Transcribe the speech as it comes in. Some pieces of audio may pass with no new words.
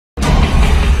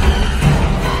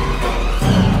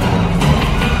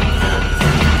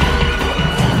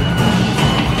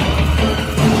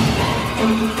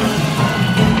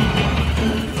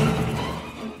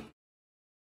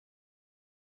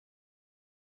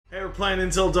Hey, we're playing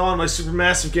Until Dawn, my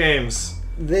supermassive games.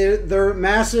 They're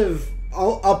massive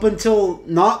up until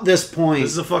not this point.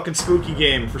 This is a fucking spooky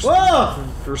game for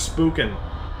spooking.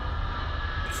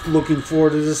 Looking forward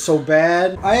to this so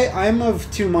bad. I'm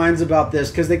of two minds about this,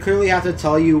 because they clearly have to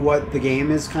tell you what the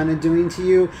game is kind of doing to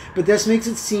you, but this makes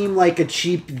it seem like a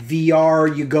cheap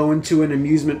VR, you go into an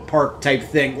amusement park type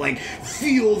thing, like,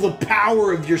 feel the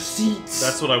power of your seats.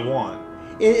 That's what I want.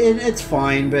 It's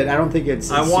fine, but I don't think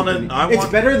it's it's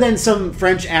better than some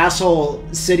French asshole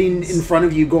sitting in front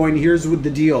of you going, here's what the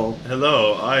deal.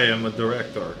 Hello, I am a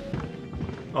director.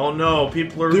 Oh no,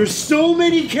 people are... There's so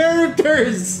many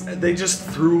characters! They just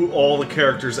threw all the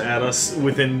characters at us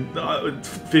within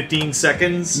 15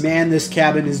 seconds. Man, this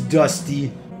cabin is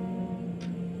dusty.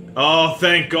 Oh,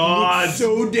 thank God! It's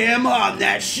so damn hot in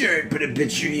that shirt, but I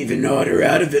bet you're even hotter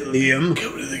out of it, Liam.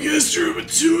 Coming to the guest room at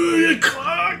 2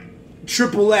 o'clock.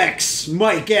 Triple X,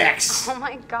 Mike X. Oh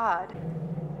my God.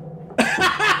 Oh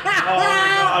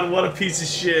my God, what a piece of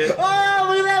shit. Oh,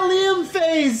 look at that Liam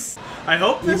face! I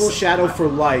hope this... Evil Shadow for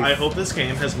life. I hope this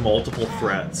game has multiple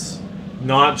threats.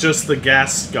 Not just the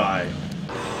gas guy.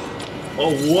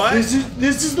 Oh, what?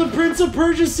 This is the Prince of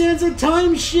Persia Sands of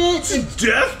Time shit! It's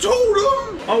Death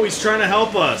Totem? Oh, he's trying to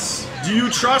help us. Do you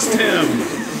trust him?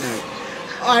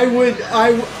 I'm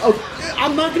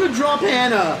not gonna drop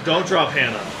Hannah. Don't drop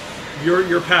Hannah.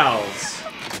 You're pals.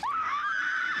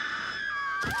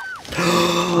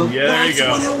 Yeah, there you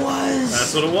go. That's what it was.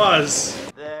 That's what it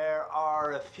was. There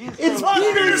are a few It's things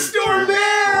Peter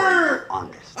Stormare!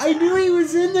 I knew he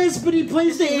was in this, but he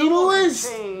plays the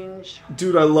analist.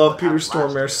 Dude, I love Peter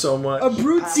Stormare so much.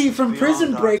 Abruzzi from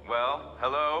Prison Break. Well,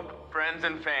 hello, friends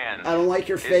and fans. I don't like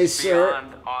your face, it's sir.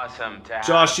 beyond awesome to have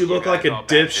Josh, you look like a guys all back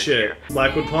this dipshit. year.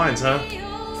 Blackwood Pines, huh?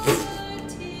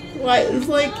 What? It's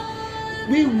like,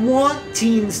 we want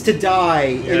teens to die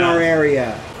in our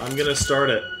area. I'm gonna start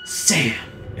it. Sam.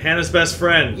 Hannah's best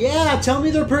friend. Yeah, tell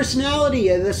me their personality,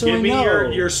 so Give I me know.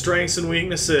 your strengths and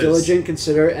weaknesses. Diligent,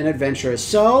 considerate, and adventurous.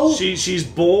 So she's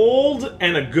bold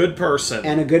and a good person.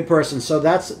 And a good person. So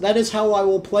that is how I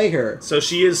will play her. So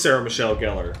she is Sarah Michelle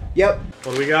Gellar. Yep.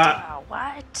 What do we got?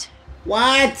 What?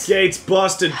 What? Gates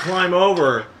busted. Climb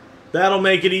over. That'll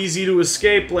make it easy to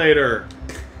escape later.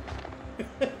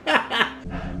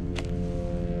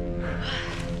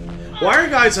 Why are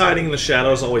guys hiding in the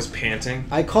shadows always panting?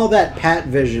 I call that Pat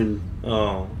Vision.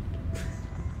 Oh.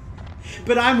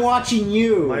 But I'm watching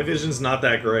you. My vision's not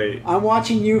that great. I'm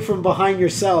watching you from behind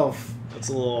yourself. That's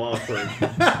a little awkward.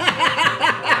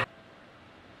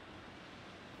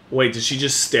 Wait, did she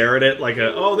just stare at it like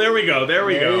a... Oh, there we go, there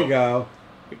we go. There you go.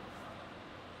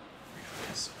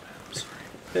 That's so bad, I'm sorry.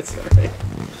 It's alright.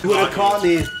 You would have caught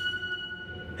me.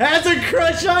 Has a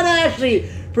crush on Ashley!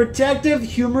 Protective,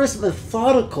 humorous,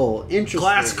 methodical, interesting.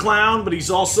 Class clown, but he's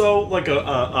also like a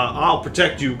I'll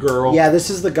protect you girl. Yeah, this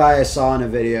is the guy I saw in a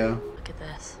video. Look at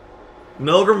this.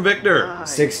 Milgram Victor.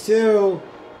 6'2". You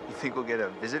think we'll get a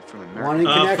visit from America? Wanting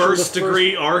connection with first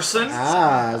degree arson.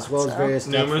 as well as various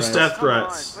Numerous death death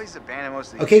threats.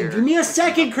 Okay, give me a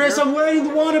second, Chris. I'm wearing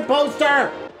the wanted poster.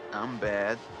 I'm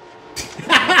bad.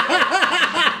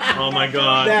 Oh my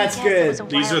God. That's good.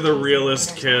 These are the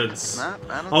realest kids.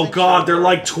 Oh God, they're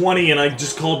like 20 and I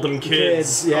just called them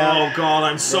kids. Yeah. Oh God,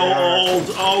 I'm so old.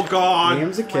 Oh God.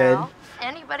 Liam's a kid. Well,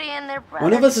 anybody in their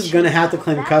One of us is going to have to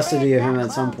claim custody of him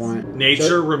at some point.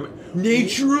 Nature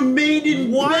remained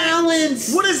in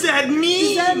balance. What does that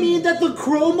mean? Does that mean that the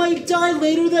crow might die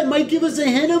later? That might give us a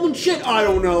hint of shit? I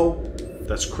don't know.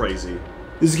 That's crazy.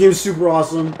 This game's super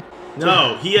awesome.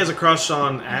 No, he has a crush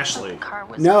on Ashley.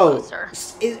 No,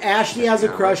 Ashley has a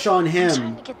crush on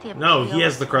him. No, he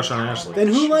has the crush on Ashley. Then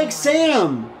who likes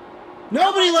Sam?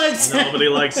 Nobody likes Sam. Nobody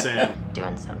likes Sam.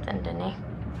 Doing something, didn't he?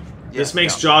 This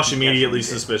makes Josh immediately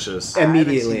suspicious.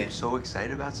 Immediately. I'm so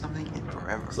excited about something in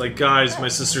forever. It's like, guys, my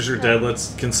sisters are dead.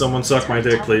 Can someone suck my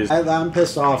dick, please? I'm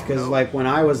pissed off because, like, when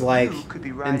I was like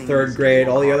in third grade,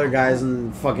 all the other guys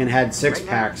fucking had six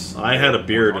packs. I had a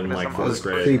beard in like fourth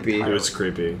grade. Creepy. It was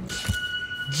creepy.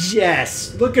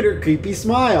 Jess, look at her creepy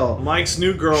smile. Mike's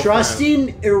new girlfriend.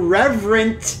 Trusting,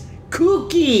 irreverent,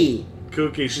 kooky.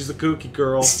 Kooky, she's the kooky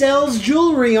girl. Sells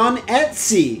jewelry on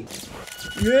Etsy.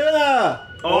 Yeah.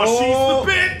 Oh, she's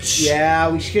the bitch!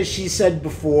 Yeah, because she said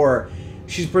before,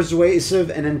 she's persuasive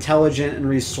and intelligent and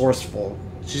resourceful.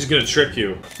 She's gonna trick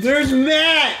you. There's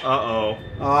Matt! Uh-oh.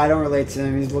 Oh, I don't relate to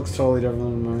him. He looks totally different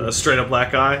than mine. A straight up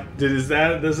black guy? Is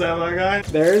that black guy?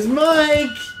 There's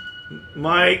Mike!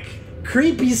 Mike.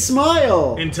 Creepy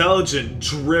smile. Intelligent,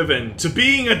 driven, to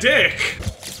being a dick.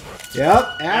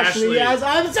 Yep, Ashley has...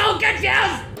 I'm so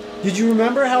confused! Did you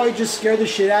remember how I just scared the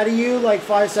shit out of you like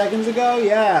 5 seconds ago?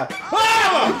 Yeah.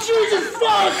 Oh, Jesus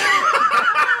fuck!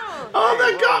 Oh,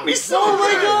 that got me so Oh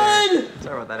my good. god!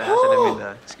 Sorry about that, Ash. I didn't mean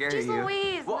to scare Jeez you.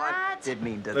 Louise, Well, I Matt. did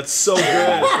mean to. That's so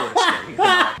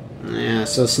good. Yeah,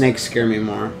 so snakes scare me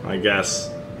more, I guess.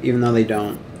 even though they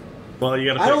don't. Well, you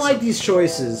gotta I don't fix like it. these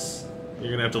choices.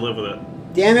 You're gonna have to live with it.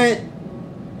 Damn it!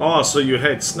 Oh, so you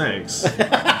hate snakes.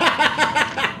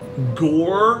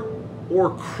 Gore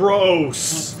or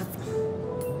crows?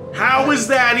 How is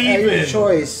that Your even?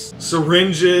 choice.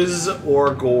 Syringes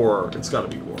or gore? It's gotta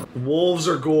be gore. Wolves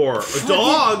or gore?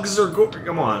 Dogs or gore?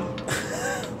 Come on.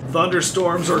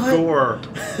 Thunderstorms or gore?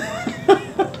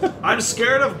 I'm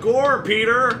scared of gore,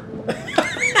 Peter.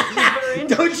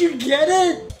 Don't you get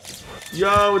it?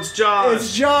 Yo, it's Josh.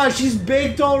 It's Josh. He's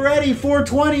baked already.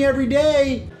 420 every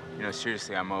day. You know,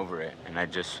 seriously, I'm over it, and I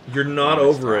just. You're not want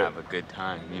us over to it. Have a good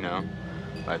time, you know,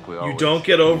 like we You always. don't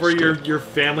get over used to. your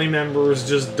family members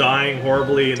just dying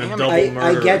horribly in a double I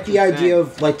murder. get the idea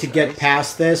of like to get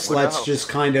past this. What Let's else? just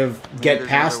kind of Maybe get there's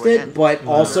past another way it, in. but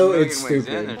also Million it's ways in,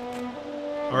 stupid. and-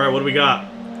 All right, what do we got?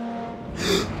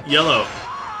 Yellow.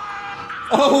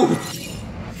 Oh,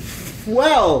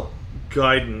 well,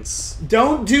 Guidance.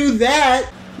 don't do that.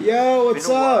 Yo, what's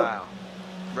Been a up? while.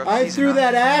 Rough I season, threw huh?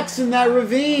 that axe in that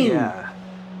ravine. Yeah.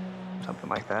 Something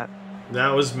like that. That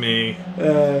was me.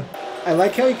 I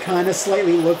like how he kind of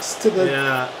slightly looks to the.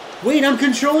 Yeah. Wait, I'm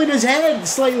controlling his head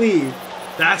slightly.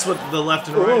 That's what the left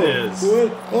and right is.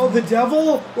 What? Oh, the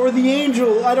devil or the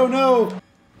angel? I don't know.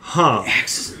 Huh.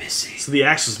 Axe is missing. So the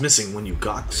axe was missing when you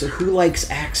got So who likes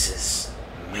axes?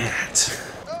 Matt.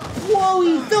 Whoa,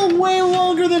 he fell way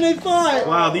longer than I thought.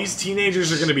 Wow, these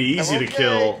teenagers are gonna be easy to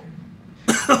kill.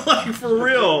 Like, for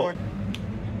real.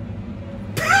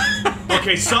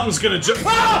 Okay, something's gonna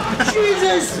Ah,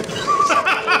 Jesus!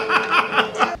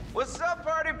 What's up,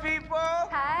 party people?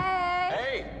 Hi.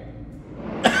 Hey,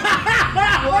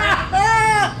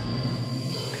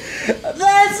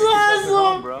 That's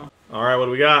awesome. Bro. Alright, what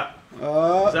do we got?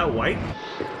 Is that white?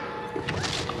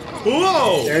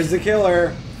 Whoa! There's the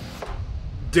killer.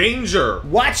 Danger!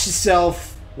 Watch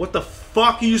yourself. What the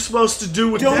fuck are you supposed to do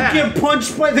with Don't that? get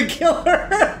punched by the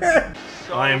killer.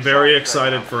 I am very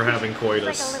excited for having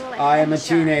coitus. I am a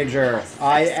teenager.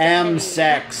 I am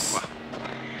sex.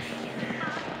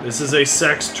 This is a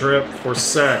sex trip for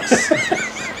sex.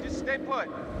 Just stay put.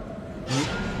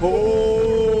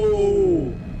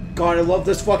 Oh. God, I love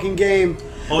this fucking game.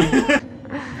 Oh,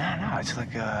 No, it's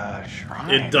like a shrine.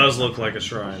 it does look like a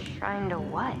shrine. Trying to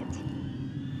what?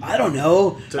 I don't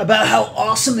know about how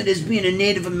awesome it is being a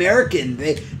Native American.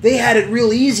 They had it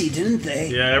real easy, didn't they?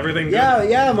 Yeah, everything good.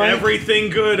 Yeah, Mike. Everything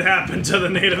good happened to the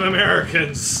Native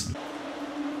Americans.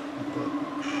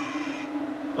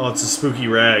 Oh, it's a spooky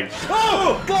rag.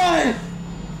 Oh God!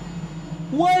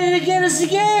 Why did it get us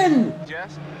again?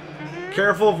 Jess?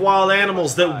 Careful of wild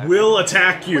animals that will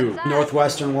attack you.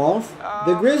 Northwestern wolf,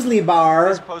 the grizzly bear,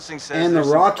 This posting says and the there's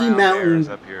some Rocky brown Mountain bears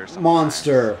up here somewhere.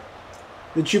 monster,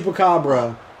 the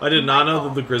chupacabra. I did not know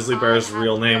that the grizzly bear's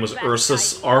real name was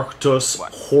Ursus arctos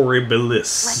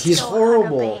horribilis. He's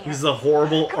horrible. He's the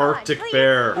horrible Arctic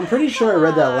bear. I'm pretty sure I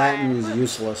read that Latin is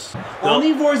useless.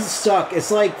 Omnivores suck. It's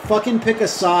like fucking pick a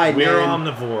side, We're man.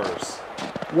 omnivores.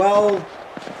 Well,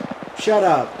 shut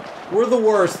up. We're the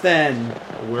worst then.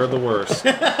 We're the worst.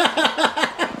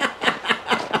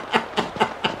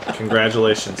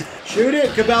 Congratulations. Shoot it,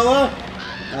 Cabela.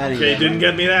 Okay, didn't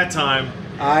get me that time.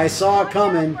 I saw it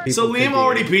coming. So People Liam could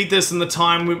already be- beat this in the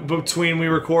time between we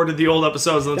recorded the old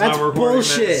episodes and the That's time we're recording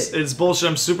bullshit. this. It's bullshit.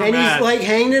 I'm super And mad. he's like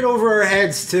hanging it over our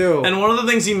heads too. And one of the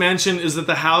things he mentioned is that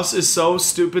the house is so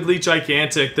stupidly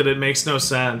gigantic that it makes no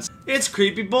sense. It's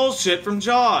creepy bullshit from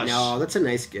Josh. No, that's a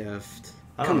nice gift.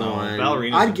 I don't Come know. on.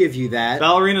 Ballerinas. I'd give you that.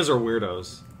 Ballerinas are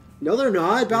weirdos. No, they're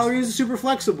not. Ballerinas are super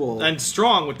flexible. And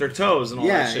strong with their toes and all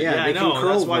Yeah, that shit. yeah, Yeah, they I can know.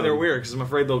 curl That's why they're them. weird, because I'm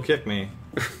afraid they'll kick me.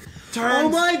 Oh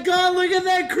my god, look at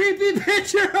that creepy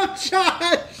picture of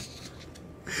Josh!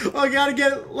 Oh, I gotta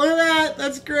get. Look at that.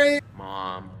 That's great.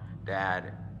 Mom,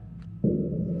 Dad.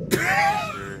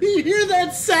 You hear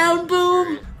that sound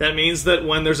boom? That means that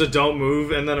when there's a don't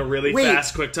move and then a really Wait.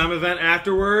 fast quick time event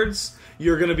afterwards,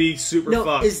 you're gonna be super No,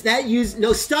 fucked. is that used?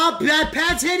 No, stop! That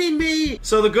Pat's hitting me!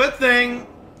 So the good thing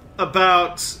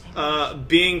about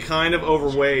being kind of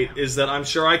overweight is that I'm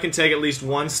sure I can take at least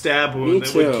one stab wound Me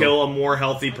that would too. kill a more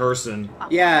healthy person.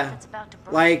 Yeah,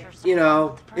 like, you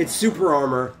know, it's super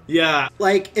armor. Yeah.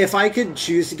 Like, if I could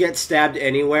choose to get stabbed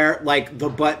anywhere, like, the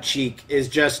butt cheek is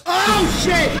just. Oh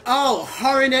shit! Oh,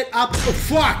 hurrying it up. Oh,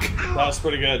 fuck! That was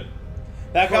pretty good.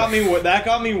 That got me. That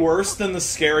got me worse than the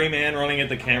scary man running at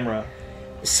the camera.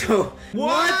 So.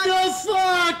 What the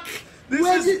fuck?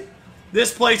 This is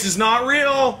This place is not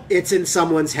real! It's in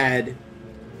someone's head.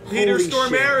 Peter Holy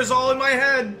Stormare shit. is all in my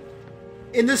head!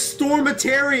 In the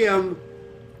Stormatarium.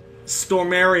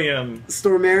 Stormarium.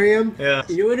 Stormarium? Yeah.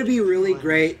 You know what would be really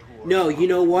great? No, you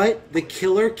know what? The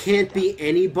killer can't be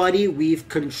anybody we've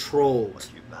controlled.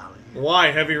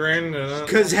 Why? Heavy Rain?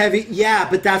 Because heavy... Yeah,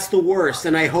 but that's the worst,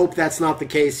 and I hope that's not the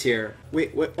case here.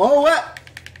 Wait. Oh, what?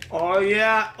 Oh,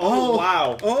 yeah. Oh,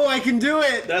 wow. Oh, I can do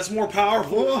it. That's more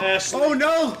powerful than Ashley. Oh,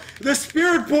 no. The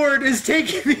spirit board is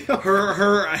taking me over.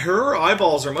 Her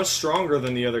eyeballs are much stronger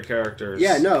than the other characters.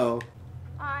 Yeah, no.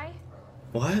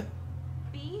 What?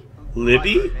 B.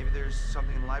 Libby? Maybe there's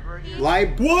something in the library here?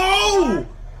 Whoa!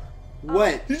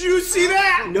 What? Did you see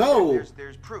that? No.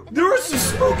 There's proof. There was some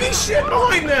spooky shit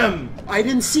behind them! I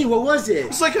didn't see. What was it?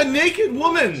 It's like a naked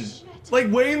woman!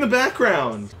 Like, way in the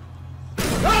background.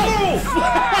 Oh!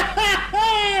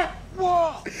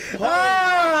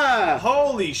 Ah!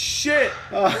 Holy shit!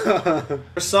 There's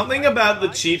something about the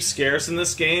cheap scares in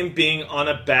this game being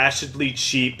unabashedly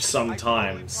cheap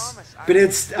sometimes. But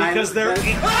it's... Because they're...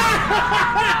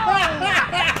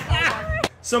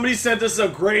 Somebody sent us a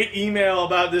great email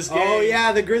about this game. Oh,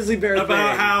 yeah, the grizzly bear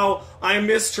About thing. how I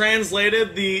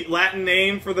mistranslated the Latin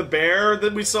name for the bear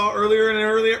that we saw earlier in an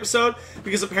early episode,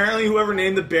 because apparently whoever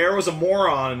named the bear was a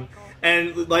moron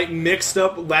and like mixed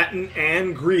up Latin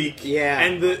and Greek. Yeah.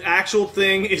 And the actual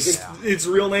thing is its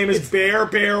real name is Bear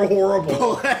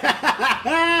Horrible.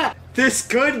 This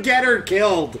could get her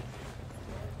killed.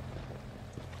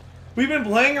 We've been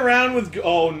playing around with...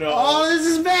 Oh no. Oh, this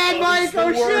is bad, Mike. this is the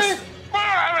Oh, worst. shit.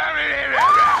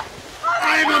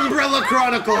 I'm Umbrella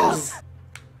Chronicles.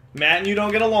 Matt and you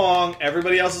don't get along,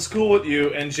 everybody else is cool with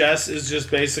you, and Jess is just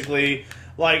basically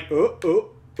like...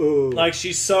 Like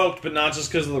she's soaked, but not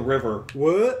just because of the river.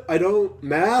 What? I don't...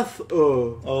 Math?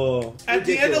 Oh. At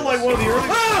the end of like one of the early...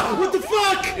 Ah! What the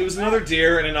fuck? It was another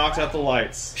deer and it knocked out the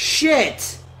lights.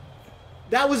 Shit!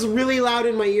 That was really loud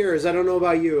in my ears. I don't know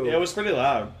about you. Yeah, it was pretty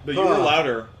loud, but you were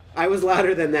louder. I was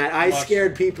louder than that. I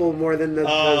scared people more than the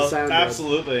sound did.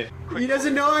 Absolutely. He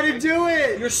doesn't know how to do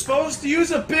it! You're supposed to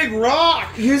use a big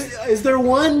rock! Is there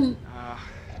one?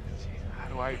 How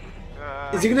do I...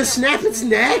 Is he gonna snap its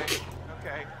neck?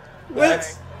 Okay.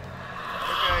 That's...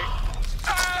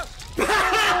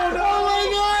 Oh my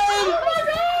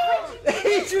god!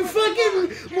 It's your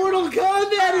fucking Mortal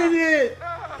Kombat in it!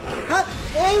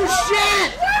 Oh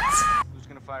shit! Who's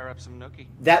gonna fire up some nookie?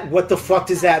 What the fuck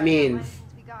does that mean?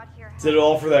 Did it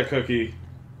all for that cookie.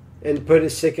 And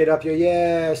stick it up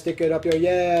your stick it up your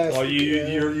Oh,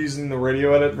 you're using the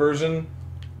radio edit version?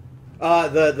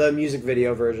 The music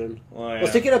video version. Oh, yeah. Well,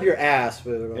 stick it up your ass.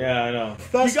 Yeah, I know.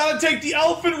 That's- You gotta take the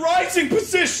elephant rising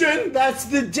position! That's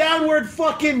the downward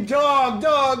fucking dog.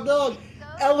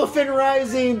 Elephant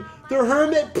rising. The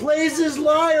hermit plays his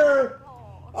lyre.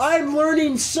 I'm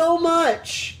learning so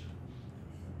much.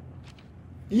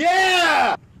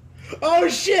 Yeah! Oh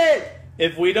shit!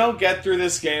 If we don't get through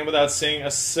this game without seeing a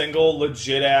single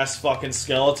legit-ass fucking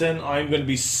skeleton, I'm gonna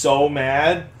be so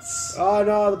mad. Oh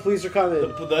no, the police are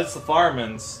coming. That's the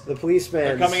firemen's. The policeman.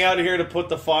 They're coming out of here to put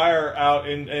the fire out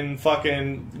in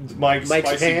fucking Mike's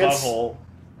spicy pants? butthole.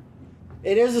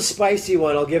 It is a spicy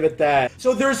one, I'll give it that.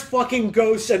 So there's fucking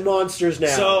ghosts and monsters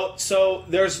now. So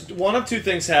there's one of two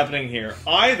things happening here.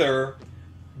 Either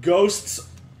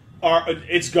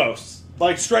it's ghosts.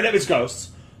 Like, straight up it's ghosts.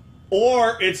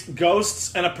 Or it's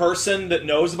ghosts and a person that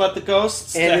knows about the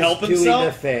ghosts And to is help doing himself.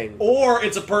 the thing. Or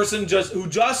it's a person who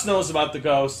just knows about the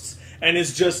ghosts and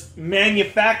is just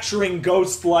manufacturing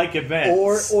ghost-like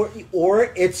events.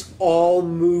 Or it's all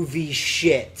movie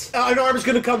shit. An arm's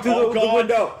gonna come through the God.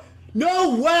 window. No,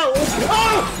 wow!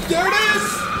 Oh! There it is!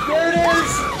 There it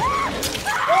is!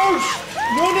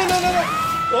 No!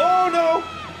 Oh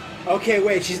no! Okay,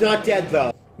 wait, she's not dead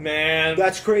though. Man,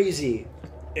 That's crazy.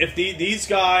 if these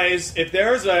guys, if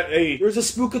there's There's a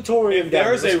spookatorium if down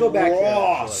there's there. a Let's go back there,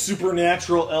 raw actually.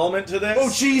 supernatural element to this,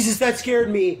 Oh Jesus, that scared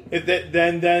me.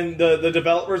 then the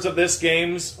developers of this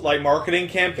game's like marketing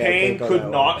campaign don't go could that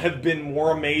not have been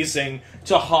more amazing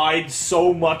to hide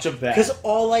so much of that. Because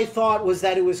all I thought was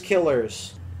that it was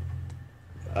killers.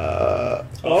 Oh!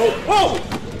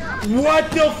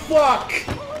 What the fuck?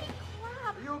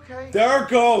 Are you okay? There are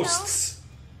ghosts.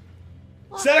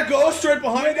 Is that a ghost right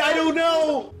behind you? I don't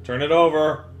know. Turn it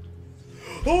over.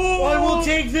 Oh! I will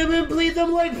take them and bleed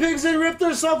them like pigs and rip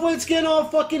their soft white skin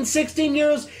off. Fucking 16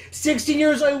 years. 16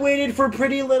 years I waited for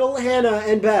pretty little Hannah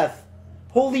and Beth.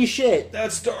 Holy shit.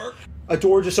 That's dark. A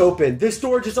door just opened. This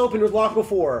door just opened. It was locked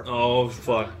before. Oh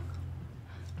fuck.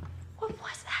 What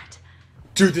was that?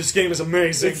 Dude, this game is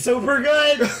amazing. It's super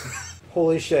good.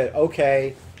 Holy shit.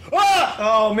 Okay. Ah!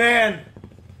 Oh man.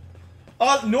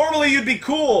 Normally you'd be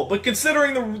cool, but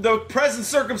considering the present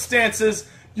circumstances,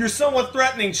 you're somewhat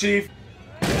threatening, Chief.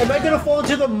 Am I gonna fall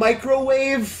into the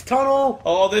microwave tunnel?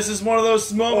 Oh, this is one of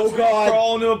those moments Oh, where you God.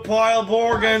 crawl into a pile of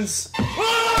organs.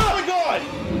 Oh my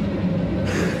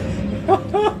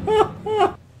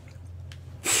God!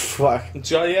 Fuck.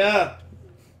 Yeah.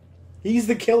 He's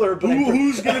the killer, but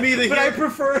Who's gonna be the But I hero?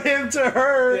 prefer him to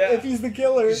her Yeah. if he's the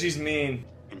killer. She's mean.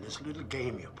 In this little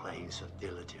game you're playing so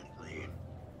diligently,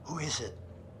 who is it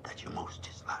that you most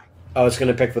dislike? Oh, it's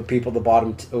gonna pick the people at the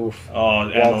bottom. Oof. Oh,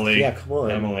 Emily. Yeah, come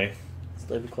on. Emily. It's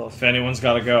not even close. If anyone's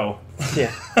gotta go.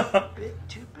 Yeah. Bit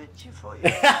too bitchy for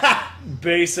you.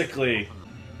 Basically.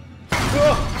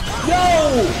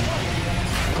 No!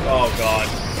 Oh, God.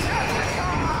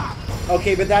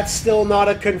 Okay, but that's still not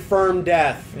a confirmed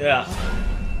death. Yeah.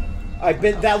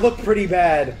 That looked pretty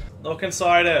bad. Look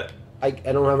inside it. I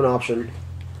don't have an option.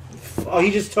 Oh,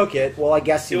 he just took it. Well, I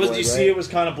guess he It was. would, You right? see, it was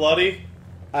kind of bloody.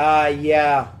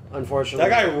 Yeah. Unfortunately,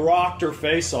 That guy rocked her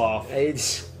face off.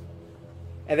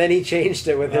 And then he changed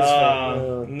it with his.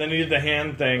 And then he did the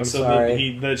hand thing I'm so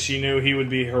sorry. that she knew he would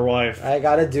be her wife. I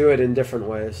gotta do it in different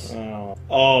ways.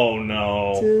 Oh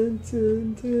no!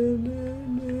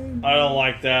 I don't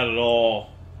like that at all.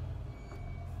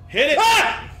 Hit it!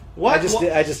 Ah! What?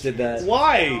 I just did that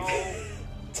Why?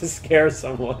 to scare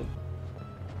someone.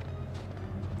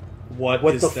 What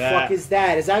What is the that? fuck is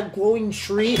that? Is that glowing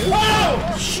tree?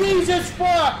 Oh, Jesus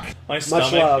fuck! My love.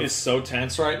 stomach is so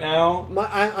tense right now.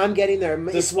 I'm getting there.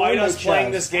 It's Despite on my us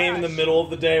playing this chest. game in the middle of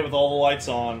the day with all the lights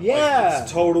on. Like, Yeah.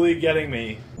 it's totally getting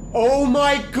me. Oh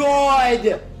my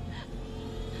god!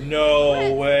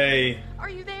 No way. Are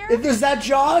you there? Is that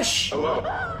Josh?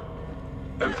 Hello,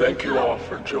 and thank you all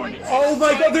for joining Oh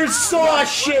my god, there's Saw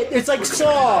shit! It's like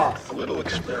Saw! a little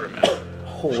experiment.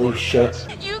 Holy shit.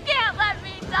 You can't let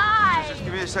me die. Just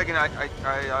give me a second.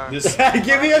 This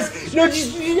Give me us. No,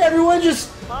 just everyone just.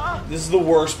 this is the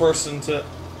worst person to.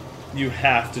 You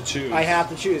have to choose. I have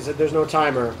to choose. There's no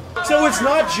timer. So it's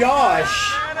not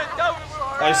Josh.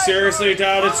 I seriously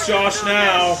doubt it's Josh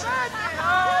now.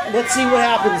 Let's see what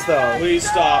happens though. Please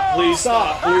stop. Please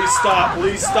stop. Please stop.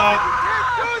 Please stop.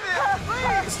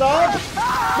 Stop?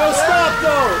 No, stop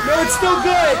though. No, it's still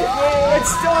good. It's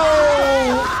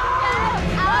still.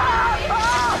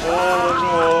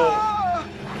 Oh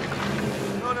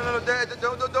No, Dad,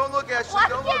 don't look at Why you.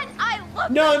 Don't look. can't I look?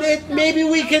 No, at maybe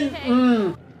we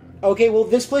can. Okay, well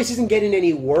this place isn't getting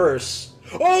any worse.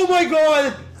 Oh my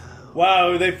god, no.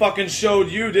 Wow, they fucking showed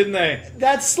you, didn't they?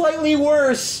 that's slightly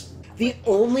worse. The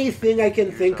only thing I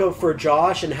can think of for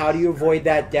Josh and how do you avoid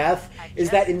that death is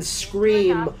that in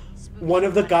Scream, one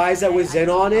of the guys that was in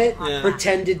on it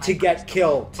pretended to get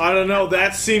killed. I don't know.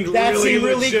 That seemed That really seemed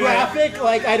really legit. graphic.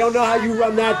 Like, I don't know how you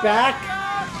run that back.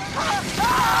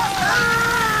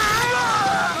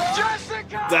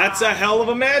 That's a hell of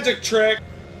a magic trick.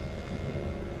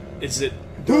 Is it?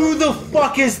 Who the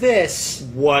fuck is this?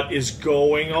 What is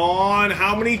going on?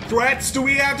 How many threats do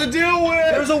we have to deal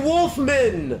with? There's a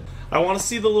wolfman. I want to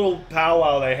see the little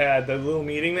powwow they had, the little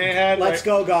meeting they had. Let's right?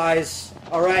 go, guys.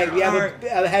 All right, we have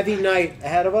a heavy night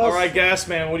ahead of us. All right, gas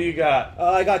man, what do you got?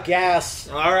 I got gas.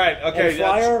 All right, okay. And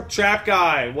fire? Trap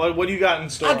guy, what do you got in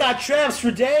store? I got traps for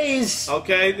days.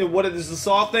 Okay, what is the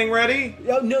saw thing ready?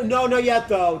 No, not yet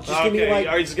though. Just give me like.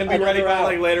 Are you just gonna be ready by another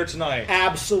like hour. later tonight?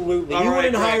 Absolutely. All You right,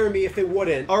 wouldn't great. hire me if it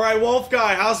wouldn't. All right, wolf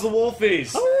guy, how's the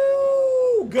wolfies?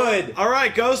 Oh, good. All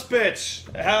right, ghost bitch,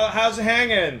 how's it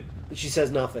hanging? She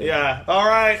says nothing. Yeah. All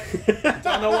right. Don't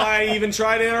know why I even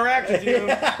try to interact with you.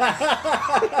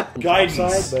 Guidance.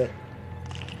 Outside,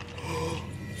 but...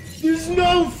 There's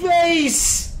no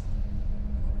face.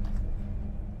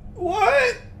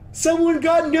 What? Someone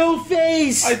got no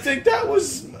face. I think that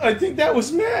was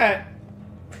Matt.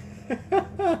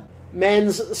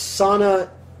 Mens sana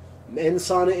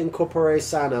incorpore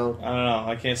sano. I don't know.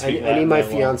 I can't I speak. need my Latin that well.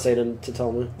 fiance to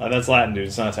tell me. That's Latin, dude.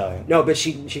 It's not Italian. No, but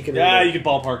she can. Yeah, read you it. can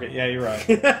ballpark it. Yeah, you're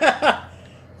right.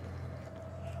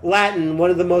 Latin,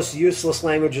 one of the most useless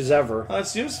languages ever.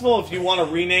 It's useful if you want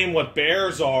to rename what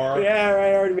bears are. Yeah, right.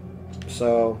 I already.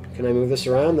 So, can I move this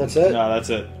around? That's it. No, that's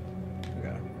it.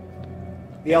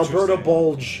 The Alberta Interesting.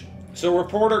 Bulge. So, a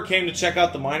reporter came to check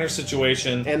out the miner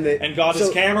situation And got his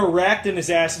so- camera wracked and his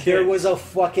ass kicked. There was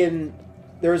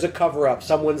a cover-up.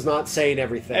 Someone's not saying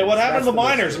everything. Hey, what happened That's to the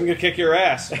miners? mystery. I'm gonna kick your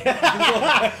ass.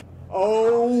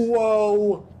 Oh,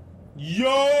 whoa.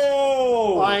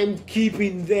 Yo! I'm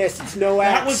keeping this. It's no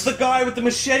axe. That was the guy with the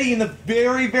machete in the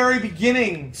very, very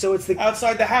beginning. So it's the...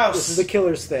 Outside the house. This is the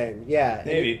killer's thing. Yeah.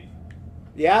 Maybe.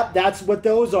 Yeah, that's what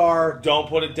those are. Don't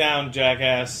put it down,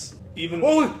 jackass. Even...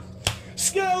 Oh!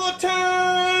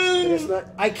 Skeleton! It's not,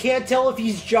 I can't tell if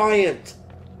he's giant.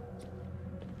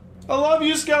 I love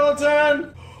you,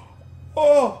 skeleton!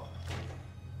 Oh!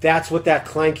 That's what that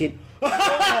clanking...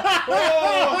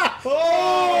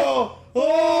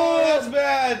 Oh, that's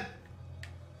bad!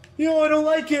 I don't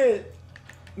like it!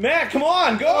 Matt, come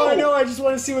on, go! Oh, I know, I just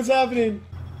want to see what's happening.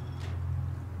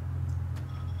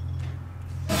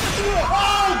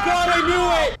 Oh, God, I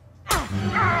knew it!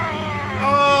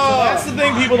 Oh, that's the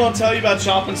thing people don't tell you about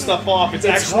chopping stuff off. It's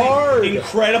actually hard.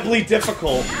 incredibly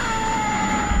difficult.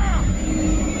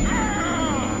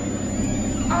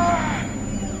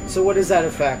 So what is that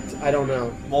effect? I don't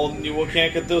know. Well, you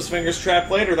can't get those fingers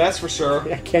trapped later, that's for sure.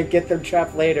 I can't get them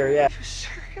trapped later, yeah.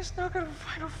 He's not gonna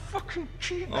find a fucking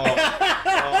key.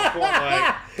 Oh, poor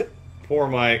Mike. Poor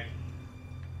Mike.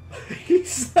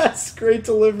 That's great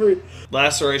delivery.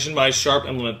 Laceration by sharp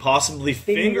implement, possibly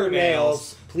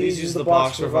fingernails. Please use the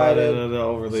box provided.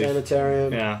 Over the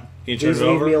Sanitarium. Yeah. Can you turn Please it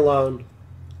leave over? me alone.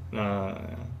 Yeah.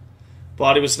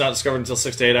 Body was not discovered until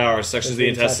 6 to 8 hours. Sections of the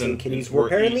intestine were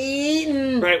apparently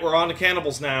eaten. Right, we're on to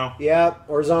cannibals now. Yeah,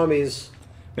 or zombies.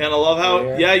 Man, I love how...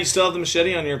 Yeah. Yeah, you still have the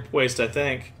machete on your waist, I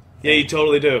think. Yeah, you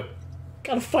totally do.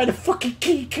 Gotta find a fucking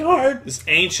key card. This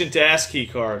ancient-ass key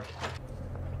card.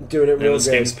 Doing it real And this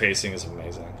good. game's pacing is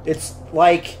amazing. It's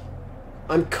like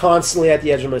I'm constantly at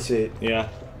the edge of my seat. Yeah.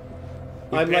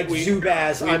 I'm like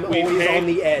Zubaz. I'm always on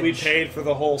the edge. We paid for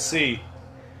the whole seat,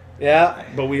 Yeah.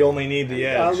 but we only need the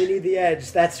edge. I only need the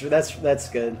edge. That's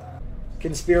good.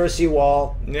 Conspiracy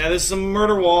wall. Yeah, this is a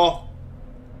murder wall.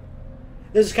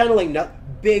 This is kind of like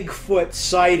Bigfoot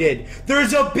sighted. They're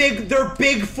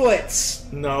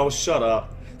Bigfoots. No, shut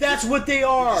up. That's what they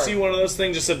are. See one of those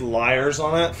things just said liars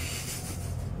on it?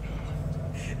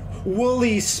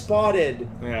 Woolly spotted.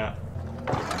 Yeah.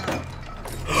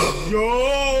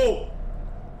 Yo!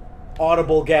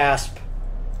 Audible gasp.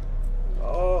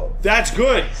 Oh, That's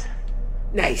good!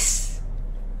 nice.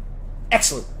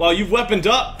 Excellent. Well, you've weaponed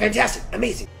up. Fantastic.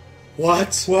 Amazing.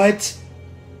 What? What?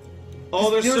 Oh,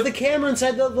 there's There was the camera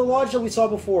inside the lodge that we saw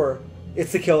before.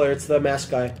 It's the killer. It's the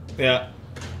masked guy. Yeah.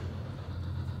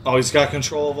 Oh, he's got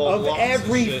control of all Of the lungs and shit.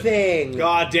 everything.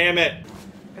 God damn it.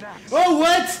 Oh,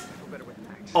 what?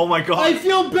 Oh my god. I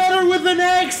feel better with an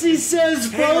axe, he says,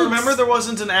 folks. Hey, remember there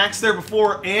wasn't an axe there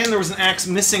before, and there was an axe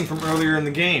missing from earlier in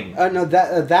the game. No,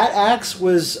 that axe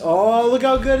was... Oh, look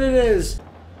how good it is.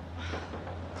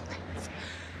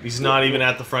 He's not even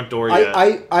at the front door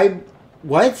yet.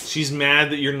 What? She's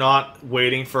mad that you're not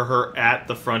waiting for her at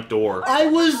the front door. I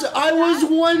was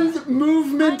one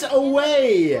movement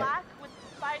away. Black with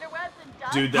spider webs and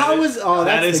dust. Dude, that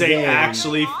that is is the a game.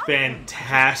 actually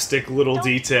fantastic little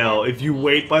detail. If you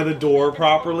wait by the door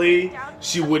properly,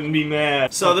 she wouldn't be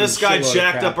mad. So this guy shitload of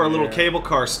jacked crap up our in little there. cable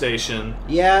car station.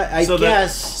 Yeah, I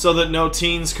guess. So that no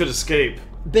teens could escape.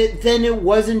 But then it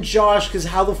wasn't Josh, because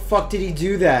how the fuck did he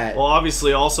do that? Well,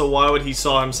 obviously, also, why would he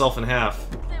saw himself in half?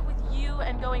 Sit with you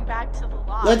and going back to the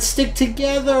lodge. Let's stick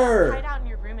together. Hide out in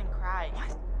your room and cry.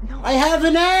 No. I have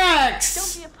an Don't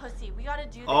axe. be a pussy. We gotta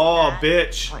do this. Oh, Matt.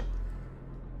 bitch.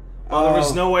 Well, there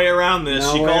was no way around this.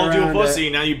 No She way called you a around pussy.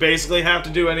 Now you basically have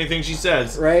to do anything she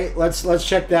says. Right? Let's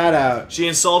check that out. She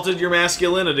insulted your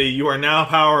masculinity. You are now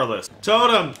powerless.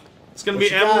 Totem! It's gonna What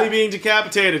be you Emily got? being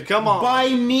decapitated. Come on. By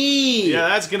me. Yeah,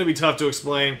 that's gonna be tough to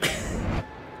explain.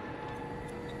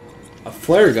 A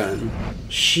flare gun.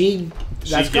 She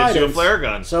She gives you a flare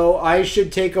gun. So I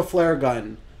should take a flare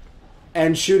gun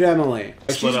and shoot Emily.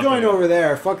 Split She's up going in it. over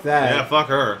there. Fuck that. Yeah, fuck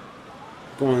her.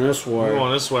 Going this way. We're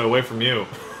going this way, away from you.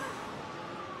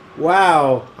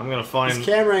 Wow. I'm gonna This find.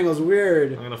 camera angle's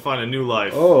weird. I'm gonna find a new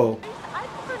life. Oh. I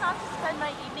prefer not to spend my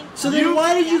evening. So then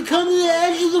why did you come to the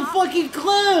edge of the fucking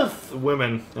cliff?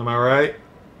 Women, am I right?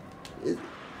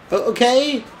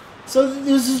 Okay. So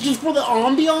this is just for the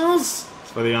ambiance?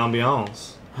 It's for the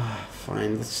ambiance.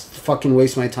 Fine. Let's fucking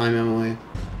waste my time, Emily.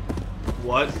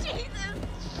 What?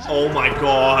 Oh my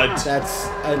god. That's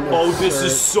an Oh, this absurd-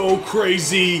 is so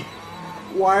crazy.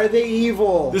 Why are they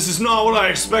evil? This is not what I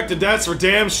expected, that's for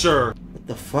damn sure. What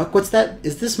the fuck? What's that?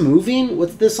 Is this moving?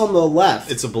 What's this on the left?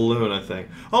 It's a balloon, I think.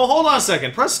 Oh, hold on a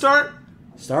second. Press start.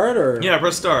 Start or? Yeah,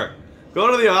 press start.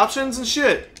 Go to the options and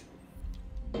shit.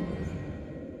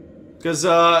 Because,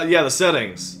 yeah, the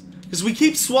settings. Because we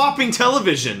keep swapping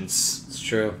televisions. It's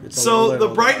true. It's a So, little-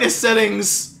 the brightness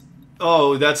settings...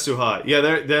 Oh, that's too hot. Yeah,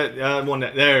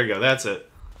 there you go. That's it.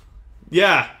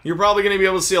 Yeah, you're probably going to be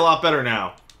able to see a lot better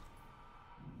now.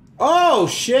 Oh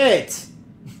shit!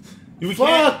 We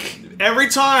Fuck! can't- Every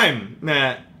time,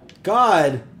 Matt.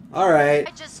 God. All right.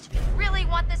 I just really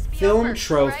want this to be Film over,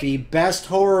 trophy, right? best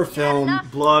horror film.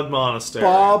 enough. Blood Monastery.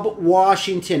 Bob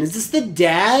Washington. Is this the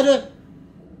dad?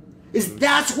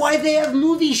 That's why they have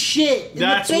movie shit in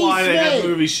That's the basement. why they have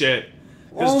movie shit.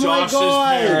 Because Oh my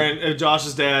God.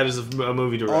 Josh's dad is a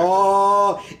movie director.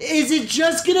 Oh, is it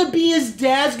just gonna be his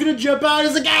dad's gonna jump out?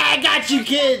 He's like, ah, I got you,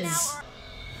 kids.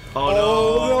 Oh no.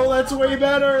 Oh no, that's way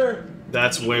better.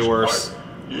 That's way worse.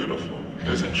 Beautiful,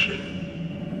 isn't she?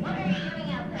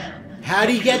 How'd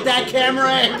he get that camera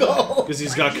angle? Because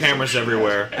he's got cameras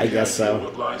everywhere. I guess so.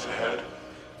 What lies ahead?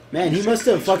 Man, he must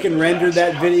have fucking rendered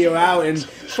that video out in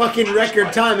fucking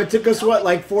record time. It took us, what,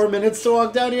 like 4 minutes to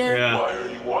walk down here? Yeah. Why are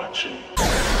you watching?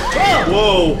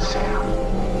 Whoa!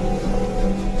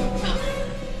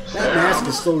 That mask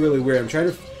is still really weird. I'm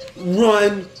trying to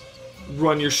run.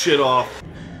 Run your shit off.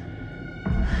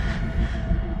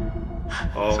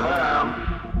 Oh.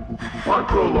 Why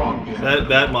prolong it?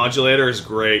 That modulator is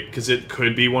great, because it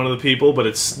could be one of the people, but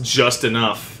it's just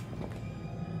enough.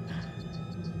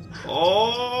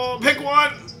 Oh, pick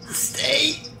one!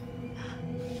 Stay!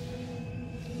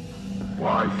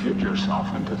 Why kid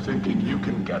yourself into thinking you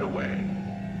can get away?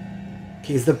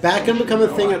 Okay, is the back gonna become a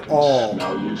thing at all?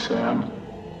 Now you, Sam.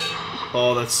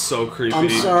 Oh, that's so creepy. I'm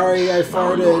sorry, I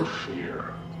Now your farted.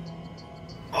 fear.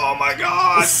 Oh my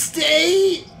god!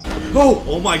 Stay! Oh!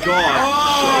 Oh my god!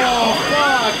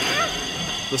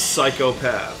 Oh, The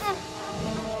psychopath.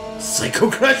 fuck!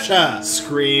 Psycho Crusher!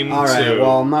 Scream Alright, 2.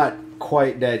 well, I'm not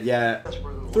quite dead yet.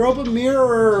 Throw up a mirror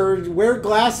or wear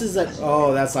glasses that.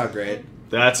 Oh, that's not great.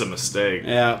 That's a mistake.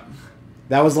 Yeah.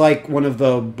 That was like one of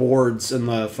the boards in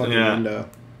the fucking Yeah. window.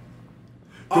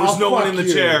 There was Oh, no one fuck in the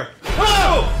you. chair.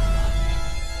 Oh!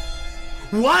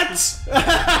 What?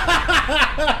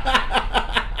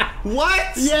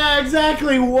 What? Yeah,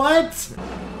 exactly. What?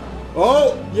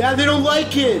 Oh, yeah, they don't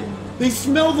like it. They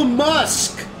smell the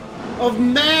musk of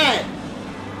Matt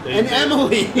and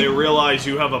Emily. They realize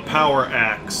you have a power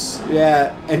axe.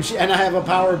 Yeah, and I have a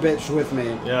power bitch with me.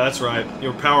 Yeah, that's right.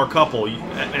 Your power couple,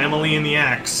 Emily and the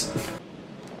axe.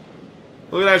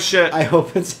 Look at that shit. I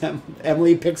hope it's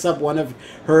Emily picks up one of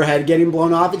her head getting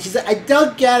blown off, and she's like, "I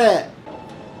don't get it.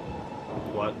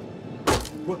 What?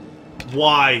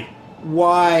 Why?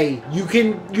 Why? You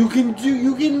can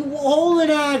hold an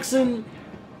axe and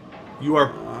You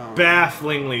are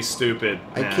bafflingly stupid.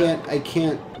 I Matt.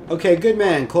 can't. Okay, good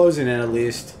man, closing it at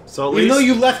least. So at Even though least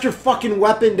you left your fucking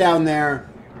weapon down there,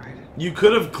 you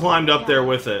could have climbed up there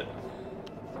with it.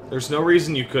 There's no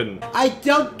reason you couldn't. I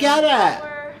don't get it.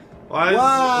 Why is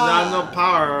Why? not no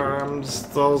power? I'm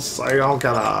still I don't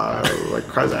get it. Like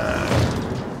crazy.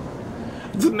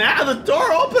 The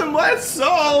door open. Let's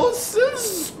so this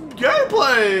is your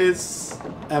place.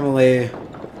 Emily.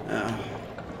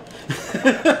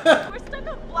 We're stuck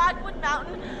on Blackwood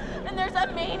Mountain, and there's a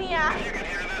maniac.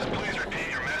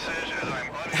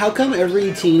 How come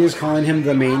every teen is calling him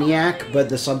the maniac, but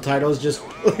the subtitles just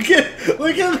look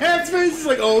at Matt's face? He's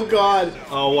like, oh god.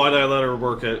 Oh, why did I let her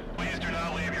work it?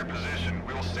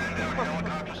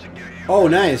 Oh,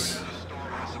 nice.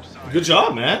 Good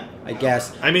job, man. I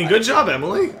guess. I mean, good job,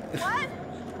 Emily. What?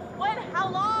 When? How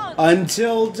long?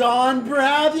 Until dawn,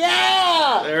 perhaps.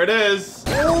 Yeah. There it is.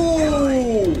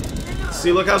 Oh.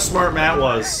 See, look how smart Matt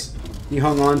was. He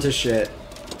hung on to shit.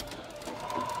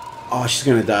 Oh, she's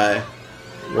gonna die.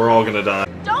 We're all gonna die.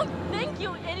 Don't think,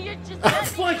 you idiot. Just get me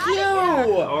Fuck out of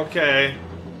here. you. Okay.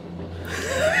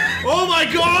 Oh my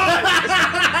god!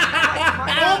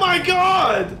 Oh my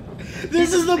god!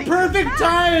 This is the perfect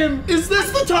time. Is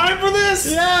this the time for this?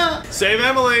 Yeah. Save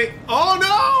Emily. Oh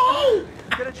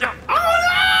no! Get a jump.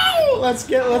 Oh no! Let's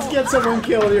get someone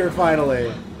killed here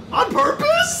finally. On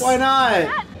purpose? Why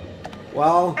not?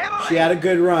 Well, she had a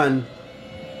good run.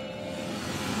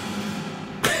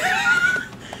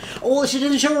 Oh, she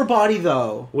didn't show her body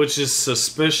though. Which is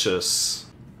suspicious.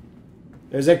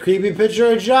 There's that creepy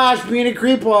picture of Josh being a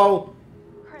creepo.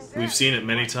 Chris, We've seen it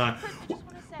many times. Chris, I just want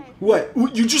to say. What?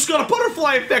 You just got a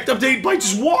butterfly effect update by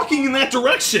just walking in that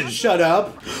direction. Shut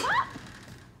up.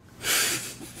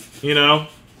 You know?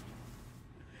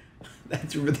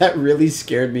 That really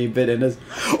scared me a bit. In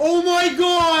oh my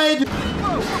god!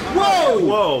 Whoa!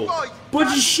 Whoa.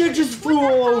 Bunch of shit just flew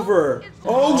all over.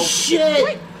 Oh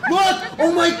shit! Look!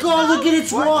 Oh my god! Look at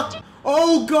its walk!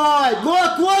 Oh god!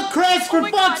 Look, Chris! For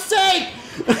my fuck's sake!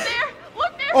 There!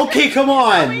 Look there! Okay, come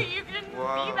on. Wait, you didn't see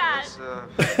Wow, that.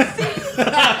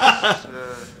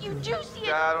 it's, You do see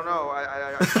it. I don't know.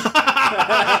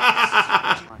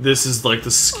 This is like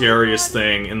the scariest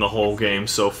thing in the whole game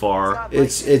so far.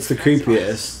 It's the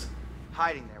creepiest.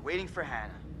 Hiding there, waiting for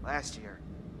Hannah. Last year.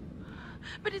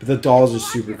 But it's The dolls are so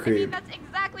super accurate. I mean, creep. that's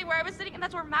exactly where I was sitting, and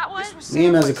that's where Matt was.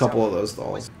 Liam has a couple of those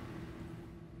dolls.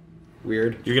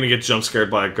 Weird. You're gonna get jump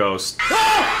scared by a ghost.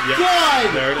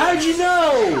 God! There it is. How'd you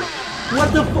know?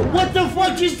 What the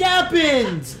fuck just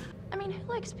happened? I mean, who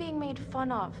likes being made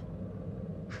fun of?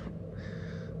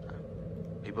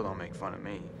 people don't make fun of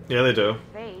me. Yeah, they do.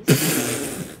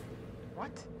 Face.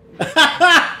 What?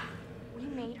 We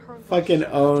made her look Fucking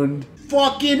owned.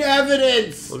 Fucking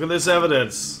evidence! Look at this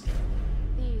evidence.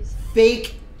 these.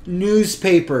 Fake Are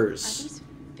newspapers. these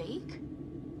fake?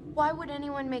 Why would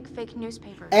anyone make fake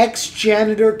newspapers?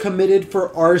 Ex-janitor committed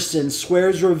for arson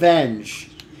swears revenge.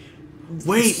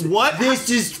 Wait, what? This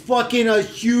is fucking a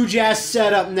huge ass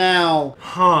setup now.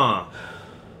 Huh.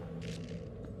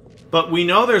 But we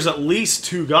know there's at least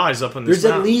 2 guys up in this There's at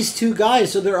mountain. least 2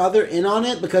 guys, so they're either in on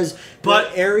it because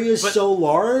But- the area is but- so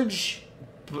large.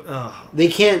 They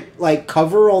can't like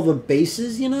cover all the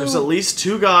bases, you know. There's at least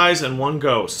 2 guys and 1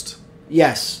 ghost.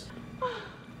 Yes.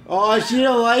 Oh, she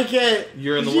don't like it.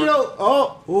 You're in the She work- don't-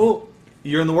 Oh.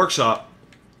 You're in the workshop.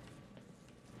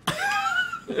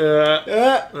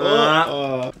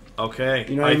 Okay.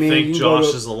 You know what I mean? think You can go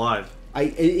Josh to- is alive.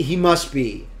 He must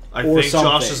be. I or think something.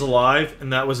 Josh is alive,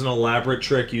 and that was an elaborate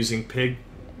trick using pig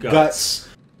Guts.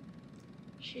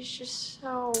 She's just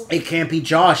so. It can't be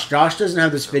Josh. Josh doesn't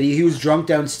have this video. He was drunk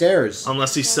downstairs.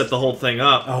 Unless he set the whole thing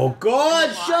up. Oh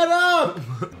God! Shut up!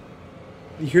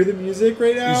 You hear the music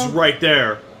right now? He's right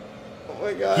there. Oh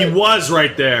my God! He was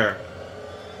right there.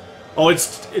 Oh,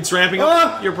 it's ramping up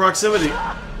Ah! your proximity.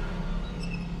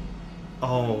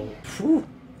 Oh, Phew.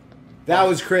 That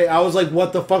was crazy. I was like,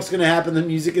 "What the fuck's gonna happen?" The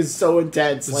music is so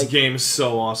intense. this Like, game is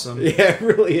so awesome. yeah, it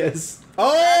really is.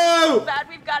 Oh! Bad,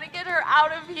 we've got to get her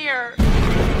out of here.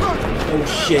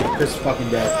 Oh shit! Chris is fucking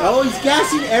dead. Oh, he's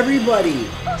gassing everybody.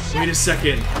 Wait a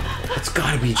second. It's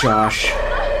gotta be Josh.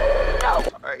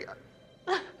 Sorry.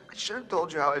 I should have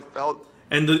told you how I felt.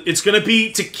 And it's gonna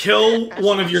be to kill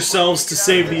one of yourselves to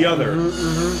save the other.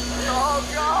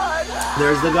 Oh God.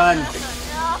 There's the gun.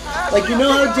 Like, you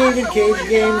know how David Cage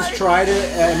games try to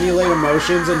emulate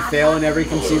emotions and fail in every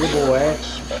conceivable way?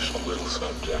 Special little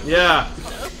subject. Yeah,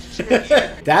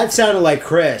 That sounded like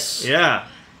Chris. yeah.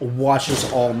 Watch us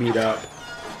all meet up.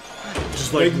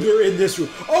 Just Like, like they're in this room.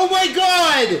 Oh my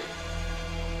God!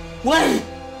 What?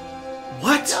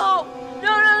 what?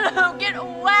 No, get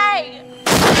away.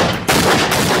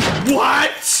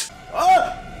 What?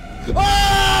 Ah!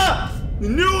 Ah!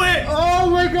 Knew it! Oh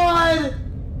my God!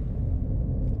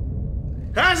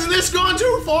 Hasn't this gone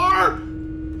too far?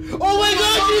 Oh my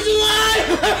God, she's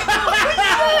alive!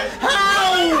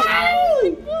 How?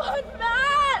 God,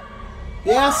 Matt.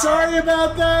 Yeah, sorry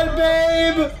about that,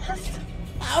 babe.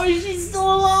 How is she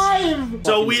still alive?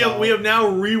 So we have now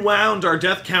rewound our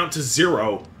death count to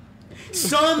 0.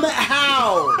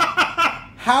 Somehow.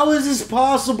 How is this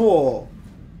possible?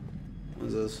 What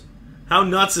is this? How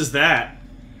nuts is that?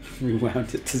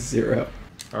 Rewound it to 0.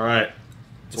 All right,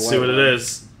 let's a see what white it one.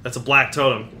 is. That's a black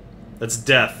totem. That's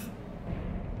death.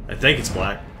 I think it's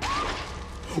black.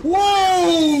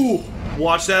 Whoa!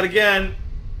 Watch that again.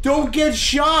 Don't get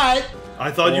shot. I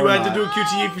thought you Or had to not. do a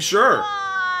QTE for sure.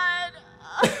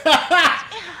 God.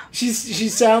 She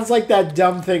sounds like that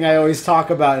dumb thing I always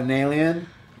talk about in Alien.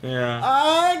 Yeah.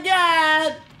 Oh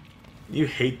God! You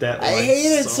hate that I line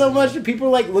hate it so much that people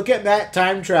are like, look at Matt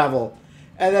time travel.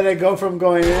 And then I go from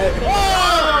going,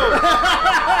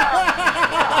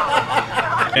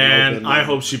 And I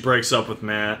hope she breaks up with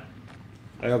Matt.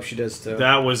 I hope she does too.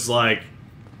 That was like,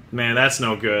 man, that's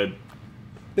no good.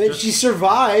 But she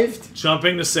survived.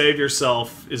 Jumping to save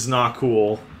yourself is not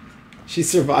cool. She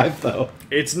survived though.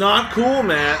 It's not cool,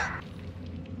 Matt.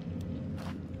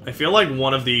 I feel like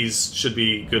one of these should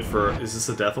be good for... Is this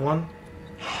the death one?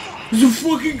 There's a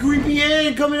fucking creepy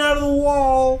hand coming out of the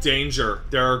wall. Danger.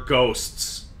 There are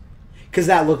ghosts. Because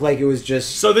that looked like it was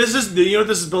just... So this is... You know what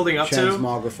this is building up to?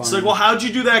 Transmogrifying. It's like, well, how'd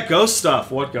you do that ghost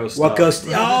stuff? What ghost What stuff? ghost?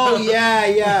 Oh, yeah,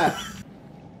 yeah.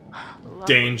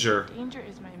 Danger. Danger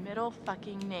is my middle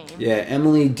fucking name. Yeah,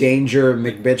 Emily Danger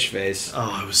McBitchface.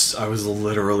 Oh, I was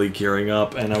literally gearing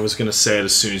up, and I was gonna say it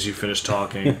as soon as you finished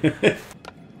talking. Good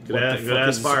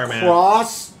ass fireman.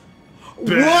 Cross?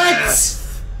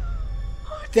 Beth.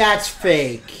 What? That's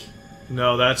fake.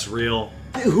 No, that's real.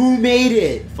 Who made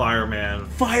it? Fireman.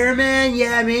 Fireman?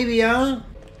 Yeah, maybe, huh?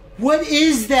 What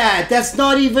is that? That's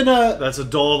not even a... That's a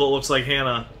doll that looks like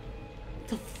Hannah.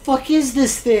 The fuck is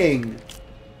this thing?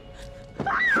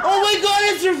 Oh my God,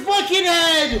 it's her fucking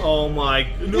head! Oh my...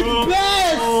 No.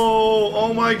 Beth!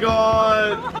 Oh my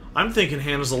god. I'm thinking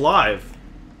Hannah's alive.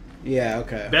 Yeah,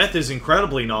 okay. Beth is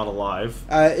incredibly not alive.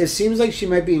 It seems like she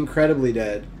might be incredibly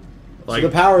dead. Like, So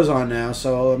the power's on now,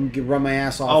 so I'm gonna run my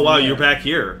ass off. oh wow, from you're there. back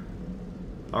here.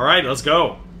 Alright, let's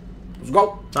go. Let's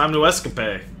go. Time to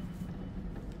escape.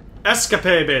 Escape,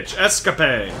 bitch.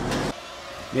 Escape.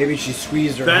 Maybe she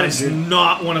squeezed her. That is 100.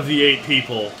 not one of the 8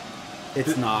 people.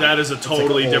 It's not. That is a It's like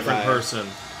totally an old different guy. person.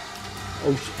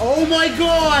 Oh my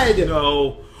God!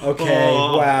 No. Okay,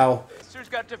 Oh. wow. Sisters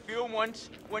got to film once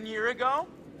 1 year ago.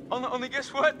 Only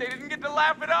guess what? They didn't get to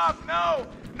laugh it off. No,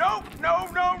 no, no,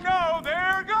 no, no.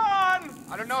 They're gone.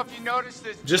 I don't know if you noticed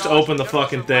this. Just Josh, open the but those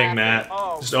fucking are thing, laughing. Matt.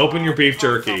 Oh, Just open your beef come,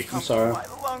 jerky. come, I'm sorry.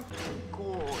 come.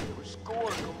 Gore. There was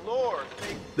gore galore.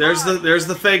 Big There's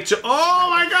the fake. Oh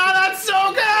my god, that's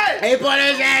so good. Hey, what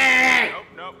is it?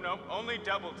 Nope. Only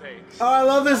double takes. Oh, I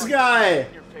love this guy.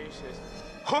 Your faces.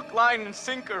 Hook, line, and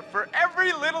sinker for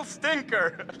every little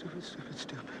stinker.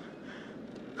 Stupid.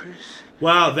 Chris.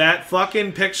 Wow, that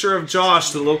fucking picture of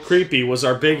Josh that looked creepy was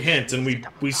our big hint, and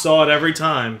we saw it every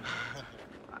time.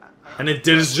 And it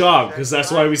did its job, because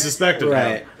that's why we suspected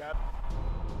Right. him.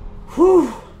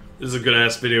 Whew. This is a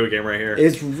good-ass video game right here.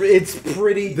 It's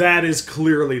pretty. That is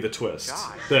clearly the twist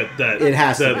that It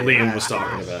has to that be. Liam was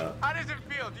talking about. How does it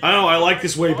feel? Do you I don't know, I like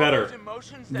this way better. those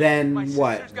emotions that my Then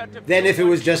what? sisters got to Then feel if it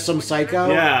was once just some you- psycho?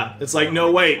 Yeah, it's like,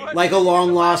 no, wait. Like a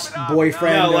long lost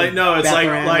boyfriend? Yeah, of like, no, it's like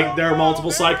Bethlehem? there are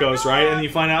multiple psychos, right? And you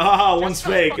find out, haha, one's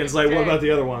fake, and it's like, what about the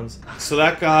other ones? So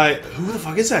that guy, who the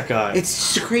fuck is that guy?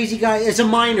 It's just a crazy guy. It's a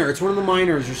miner. It's one of the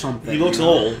miners or something. He looks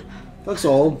old. Looks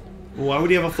old. Why would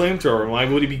he have a flamethrower? Why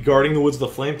would he be guarding the woods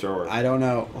with a flamethrower? I don't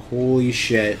know. Holy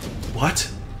shit. What?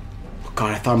 Oh,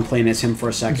 God, I thought I'm playing as him for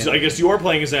a second. I guess you are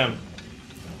playing as him.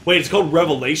 Wait, it's called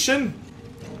Revelation?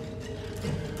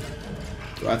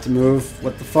 Do I have to move?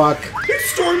 What the fuck?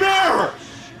 It's Stormare!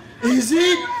 Is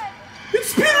it?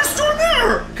 It's Peter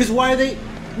Stormare! Because why are they...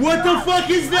 What the fuck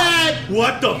is that?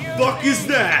 What the fuck is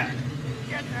that?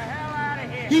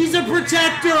 He's a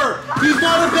protector! He's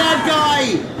not a bad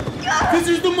guy!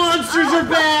 Because the monsters are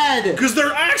bad! Because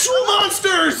they're actual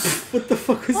monsters! What the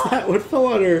fuck was that? What fell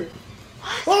on her?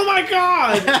 Oh my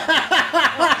god!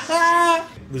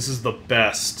 This is the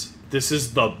best. This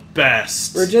is the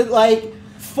best. We're just like...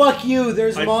 Fuck you,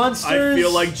 there's I monsters. feel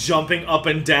like jumping up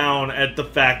and down at the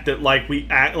fact that like we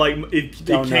act like it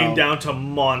Don't came know. down to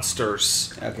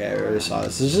monsters. Okay, I already saw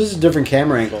this. This is a different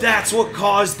camera angle. That's what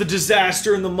caused the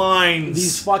disaster in the mines.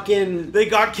 These fucking... They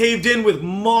got caved in with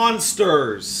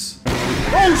monsters.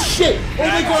 Oh shit! Oh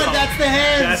my god, that's the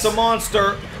hands! That's a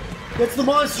monster. That's the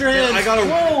monster hands! I got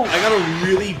Whoa! a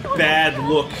really bad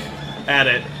look at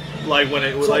it. Like when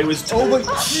it was Oh my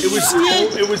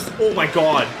it was oh my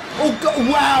god. Oh god,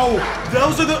 wow!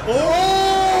 Those are the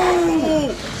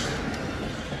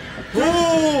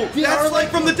They that's are like like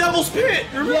from the Devil's Pit.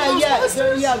 You remember Yeah, those yeah,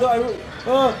 monsters? yeah. The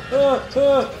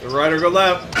right or go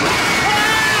left.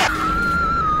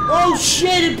 Oh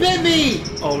shit, it bit me!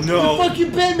 Oh no. The fuck you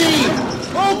bit me!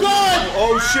 Oh god!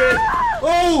 Oh shit.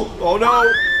 Oh! Oh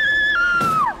no.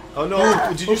 Oh no.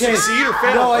 Did you Okay. succeed or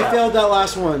fail? No, I failed that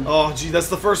last one. Oh gee, that's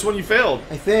the first one you failed.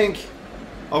 I think.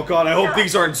 Oh god, I hope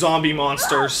these aren't zombie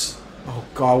monsters. Oh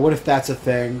god, what if that's a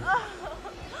thing?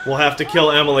 We'll have to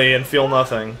kill Emily and feel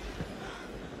nothing.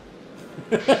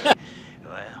 Well,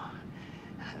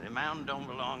 the mountain don't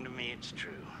belong to me, it's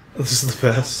true. This is the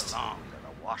best. Belong to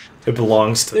the Washington. It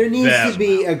belongs to There needs them. to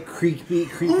be a creepy.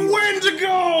 Wendigo!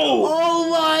 Oh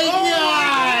my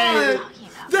god!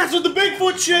 That's what the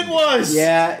Bigfoot shit was!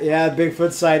 Yeah,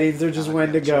 Bigfoot sightings. They're just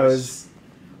Wendigos.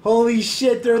 Holy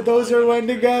shit, those are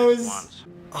Wendigos.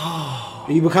 Once.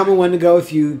 You become a Wendigo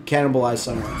if you cannibalize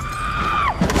someone.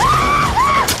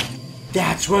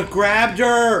 That's what grabbed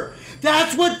her!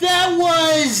 That's what that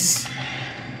was!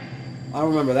 I don't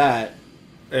remember that.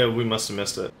 We must have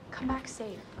missed it. Come back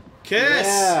safe. Kiss!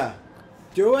 Yeah.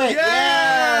 Do it!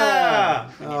 Yeah!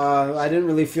 I didn't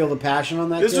really feel the passion on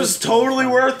that. This kiss. was totally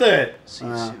worth it. See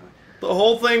you soon. The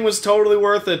whole thing was totally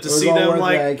worth it to It was see all them worth it,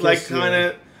 I like guess,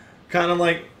 yeah. kind of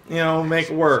like, you know, make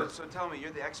it work So tell me,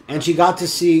 you're the expert. And she got to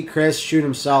see Chris shoot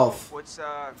himself. What's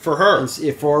for her. And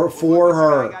for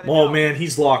her. Oh man,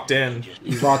 he's locked in.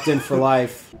 He's locked in for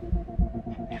life.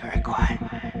 Be very quiet.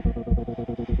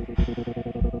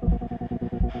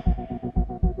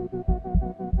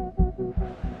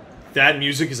 That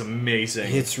music is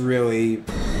amazing. It's really...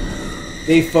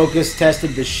 They focus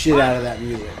tested the shit out of that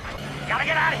music. Gotta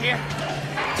get out of here.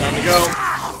 Time to go.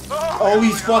 Oh,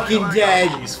 he's fucking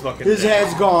dead. He's fucking His dead.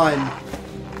 head's gone.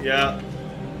 Yeah.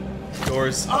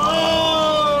 Doors.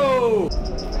 Oh!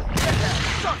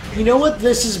 You know what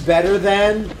this is better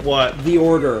than? What? The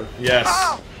Order.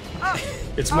 Yes.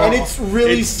 It's more. And it's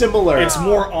really similar. It's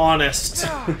more honest.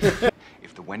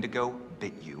 If the Wendigo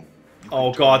bit you,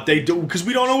 Oh god, they do because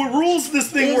we don't know what rules this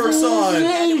thing works It's on.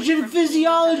 ancient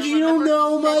physiology, you don't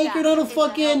know, Mike. You're not a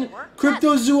fucking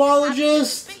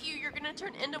cryptozoologist. Fit you, you're gonna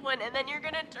turn into one, and then you're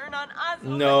gonna turn on us.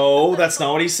 No, that's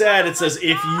not what he said. It says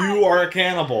if you are a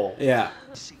cannibal. Yeah.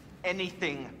 see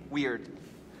anything weird,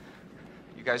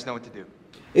 you guys know what to do.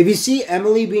 If you see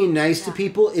Emily being nice to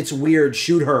people, it's weird.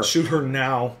 Shoot her. Shoot her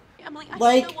now. Emily, I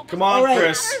Like, don't know what Come was on, all right,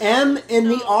 Chris. M, in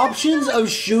the options of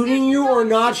shooting you or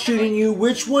not shooting you,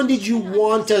 which one did you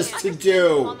want us to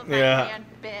do? Yeah.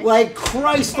 Like,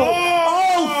 Christ,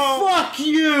 oh, fuck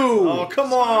you! Oh,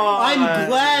 come on. I'm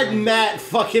glad Matt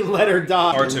fucking let her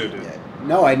die. R2, dude.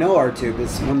 No, I know R2, but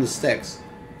it's one of the sticks.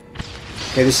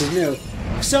 Okay, this is new.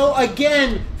 So,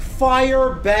 again,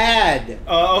 fire bad.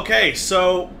 Okay,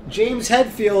 so James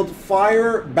Hetfield,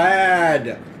 fire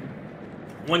bad.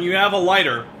 when you have a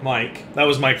lighter, Mike, that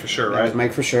was Mike for sure, That right? was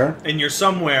Mike for sure. And you're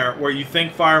somewhere where you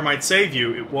think fire might save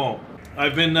you, it won't.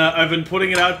 I've been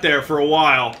putting it out there for a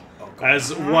while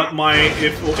as what my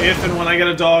if and when I get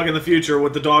a dog in the future,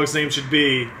 what the dog's name should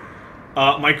be.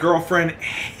 My girlfriend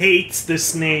hates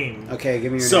this name. Okay,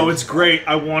 give me your So name. it's great.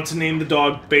 I want to name the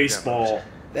dog Baseball.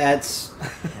 That's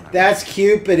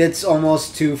cute, but it's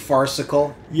almost too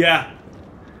farcical. Yeah.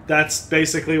 That's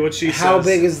basically what she says. How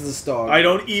big is this dog? I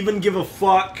don't even give a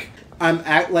fuck.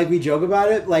 Like we joke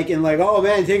about it, like in like, oh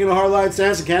man, taking a hard line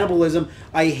stance of cannibalism.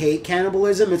 I hate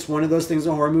cannibalism. It's one of those things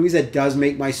in horror movies that does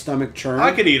make my stomach churn.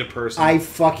 I could eat a person. I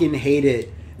fucking hate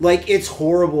it. Like, it's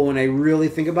horrible when I really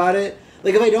think about it.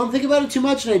 Like, if I don't think about it too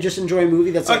much and I just enjoy a movie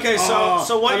that's like, Okay,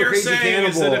 so what I'm a you're crazy saying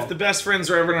is that cannibal, if the best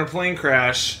friends are ever in a plane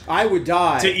crash, I would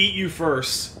die. to eat you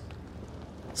first.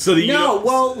 So that you No, don't...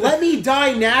 well, let me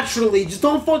die naturally. Just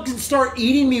don't fucking start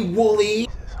eating me, Wooly.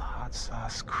 This is hot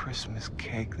sauce Christmas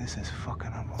cake. This is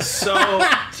fucking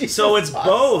amazing. So it's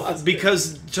both,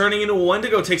 because turning into a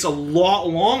Wendigo takes a lot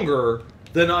longer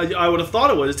than I would have thought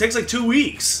it would. It takes like 2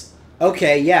 weeks.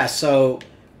 Okay, yeah, so,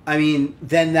 I mean,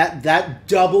 then that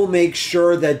double makes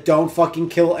sure that don't fucking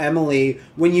kill Emily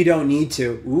when you don't need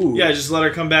to. Ooh. Yeah, just let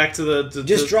her come back to the...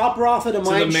 Just drop her off at a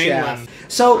mine mainland.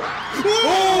 shaft. So,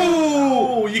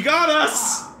 Oh, you got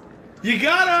us! You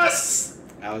got us!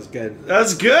 that was good.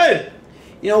 That's good!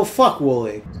 You know, fuck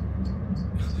Wooly.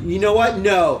 You know what?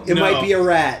 No, it No. might be a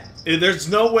rat. There's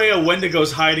no way a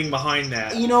Wendigo's hiding behind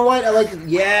that. You know what? I like.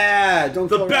 Yeah, don't.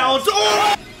 The kill balance...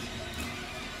 Oh!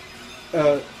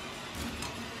 rats.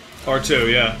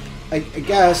 R2, yeah. I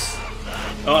guess.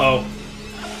 Uh-oh.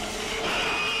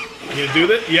 You gonna do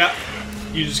that? Yeah.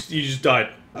 You just died.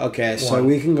 Okay, so One.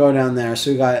 we can go down there.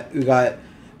 So we got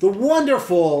the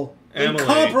wonderful, Emily.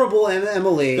 incomparable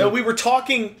Emily. That we were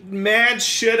talking mad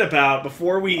shit about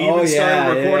before we even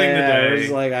started recording yeah. today. It was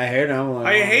like, I hate Emily.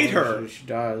 I hate her. She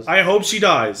does. I hope she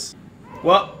dies.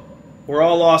 Well, we're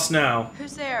all lost now.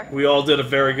 Who's there? We all did a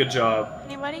very good job.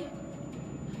 Anybody?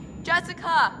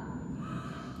 Jessica!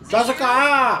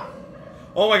 Jessica!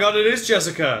 Oh my god, it is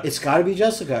Jessica. It's gotta be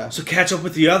Jessica. So catch up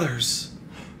with the others.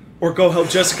 Or go help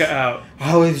Jessica out.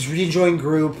 Oh, it's rejoin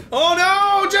group. Oh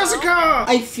no, Jessica!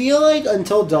 I feel like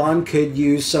Until Dawn could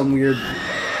use some weird...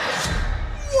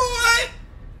 What?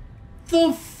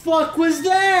 The fuck was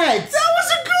that? That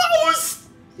was a ghost!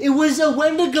 It was a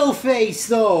Wendigo face,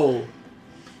 though.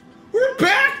 We're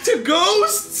back to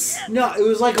ghosts? No, it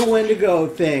was like a Wendigo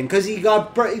thing, because he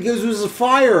got... Because it was a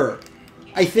fire.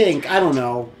 I think. I don't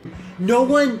know. No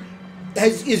one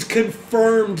is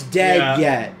confirmed dead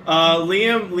yet.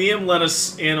 Liam let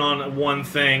us in on one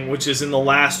thing, which is in the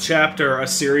last chapter, a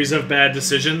series of bad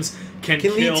decisions can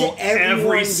Can lead kill to everyone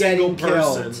every single getting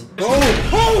person. killed.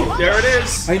 Oh! There it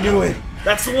is. I knew it.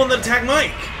 That's the one that attacked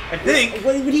Mike, I think.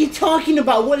 What are you talking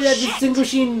about? What is that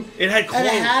distinguishing... It had clothes.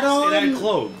 Had a hat on? It had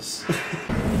clothes.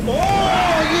 Oh,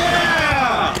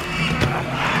 yeah!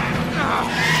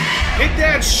 Hit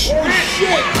that shit! Oh,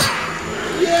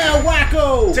 shit! Yeah,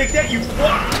 wacko! Take that, you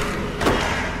fuck!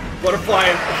 Butterfly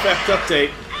effect update.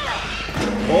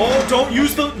 Oh, don't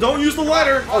use the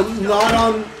letter. Oh, not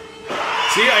on...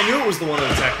 See, I knew it was the one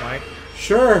that attacked Mike.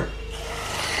 Sure.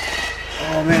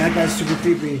 Oh, man, that guy's super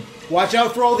creepy. Watch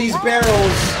out for all these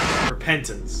barrels.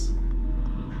 Repentance.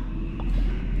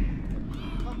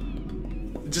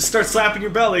 Just start slapping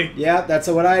your belly. Yeah, that's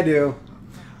what I do.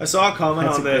 I saw a comment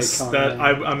That's on a great this comment. that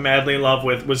I'm madly in love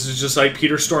with, was just like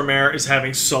Peter Stormare is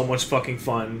having so much fucking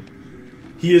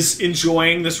fun. He is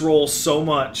enjoying this role so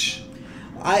much.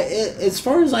 As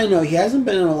far as I know, he hasn't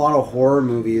been in a lot of horror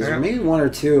movies, or maybe one or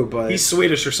two, but... He's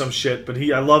Swedish or some shit, but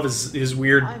I love his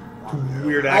weird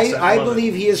accent. I love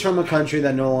believe he is from a country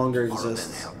that no longer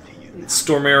exists. it.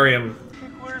 Stormarium.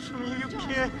 Take orders from you. You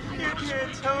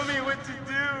can't tell me what to do.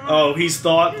 Oh, he's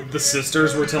thought the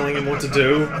sisters were telling him what to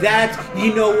do. That,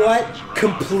 you know what?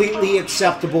 Completely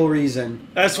acceptable reason.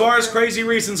 As far as crazy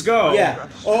reasons go. Yeah.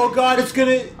 Oh god, it's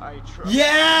gonna...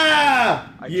 Yeah!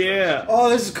 Yeah. Oh,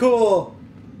 this is cool.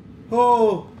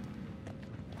 Oh,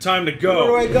 Time to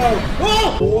go. where do I go?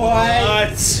 Oh! What?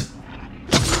 What?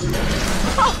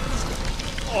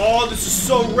 Oh, this is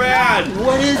so rad.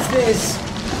 What is this?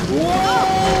 Whoa!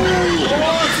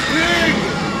 Oh, it's big.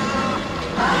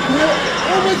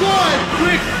 Oh my god!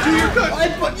 Quick, do your cut.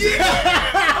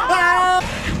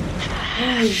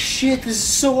 Holy shit, this is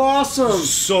so awesome!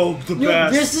 So the You know,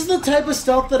 best. this is the type of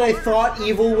stuff that I thought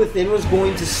Evil Within was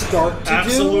going to start to do.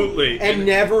 Absolutely. And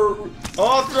never...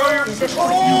 Oh, throw your...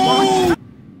 Oh!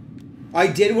 I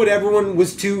did what everyone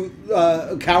was too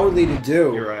cowardly to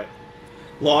do. You're right.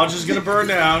 Lodge is gonna burn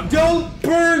down. Don't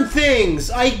burn things!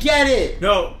 I get it!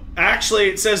 No, actually,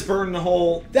 it says burn the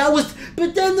whole... That was...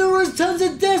 But then there was tons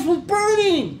of deaths with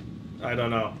burning! I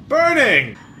don't know.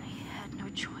 Burning! I had no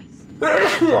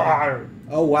choice.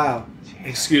 Oh, wow.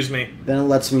 Excuse me. Then it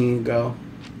lets me go.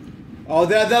 Oh,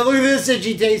 that look at this,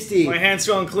 itchy tasty! My hands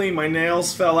feel unclean, my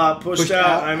nails fell out, pushed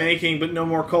out, I'm aching, but no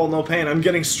more cold, no pain. I'm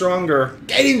getting stronger.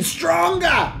 Getting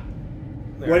stronger!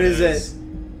 There What is it?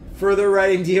 Further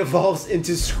writing de-evolves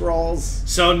into scrolls.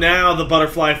 So now the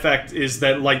butterfly effect is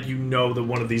that, like, you know that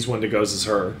one of these Wendigos is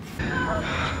her.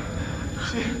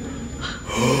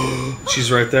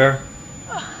 She's right there.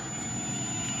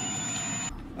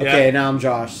 Okay, Yeah. now I'm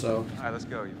Josh, so... Alright, let's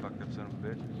go, you fucked up son of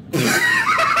a bitch.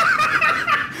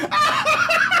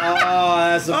 Oh,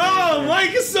 that's so Oh,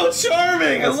 Mike is so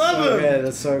charming! I love so him! good,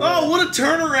 that's so good. Oh, what a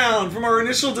turnaround from our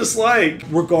initial dislike!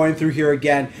 We're going through here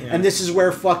again, and this is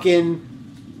where fucking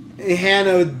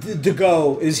Hannah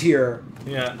DeGo is here.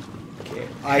 Yeah. Okay,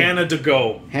 Hannah to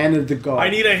go. Hannah DeGo. I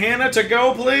need a Hannah to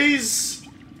go, please!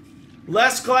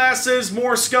 Less glasses,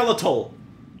 more skeletal.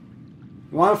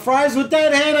 Want fries with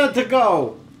that, Hannah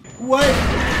DeGo? What?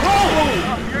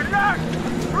 Oh! You're not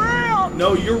real!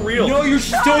 No, you're real. No, you're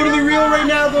totally real right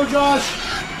now, though, Josh.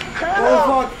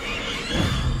 Oh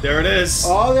fuck! There it is.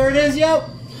 Oh, there it is. Yep.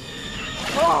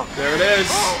 There it is.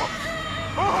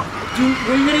 Dude, what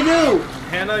are you gonna do?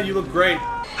 Hannah, you look great.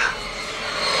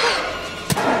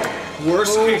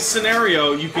 Worst case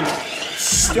scenario, you can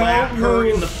slap her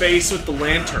in the face with the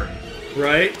lantern,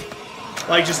 right?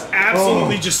 Like, just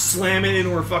absolutely just slam it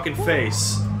into her fucking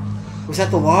face. Was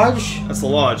that the lodge? That's the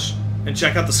lodge. And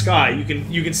check out the sky. You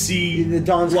can see The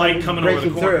dawn's light coming over the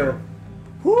breaking corner.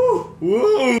 through. Woo!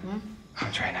 Woo!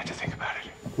 I'm trying not to think about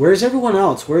it. Where's everyone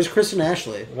else? Where's Chris and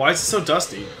Ashley? Why is it so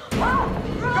dusty?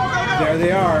 There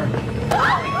they are.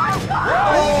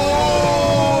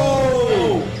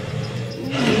 Oh!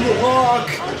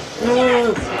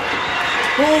 Look!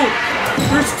 Oh!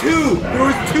 There's two! There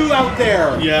was two out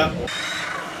there! Yeah.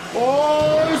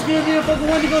 Oh, there's gonna be a fucking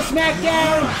Wendigo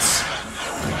smackdown!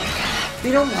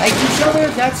 They don't like each other?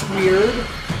 That's weird.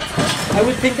 I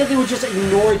would think that they would just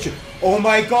ignore each other. Oh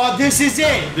my god, this is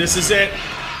it! This is it.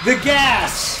 The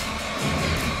gas!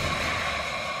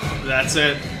 That's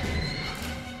it.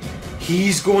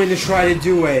 He's going to try to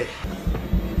do it.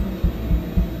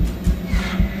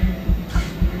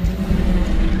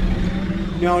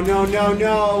 No, no, no,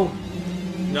 no.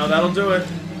 No, that'll do it.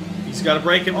 He's got to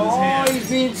break him with his Oh, hand. he's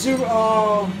being super.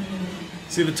 Oh.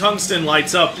 See, the tungsten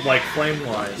lights up like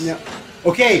flame-wise. No.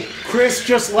 Okay, Chris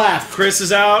just left. Chris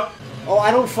is out. Oh,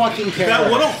 I don't fucking care.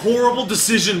 What a horrible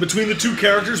decision between the two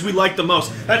characters we like the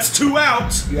most. That's two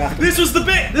out. Yeah. This was the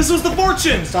bit. This was the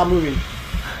fortune. Stop moving.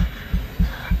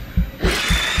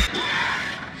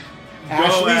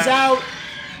 Ashley's Ash. out.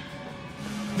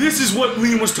 This is what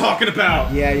Liam was talking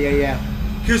about. Yeah, yeah, yeah.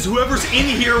 Because whoever's in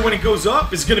here when it goes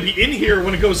up is going to be in here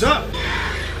when it goes up.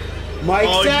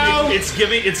 Mike's out. It's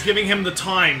giving him the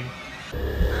time.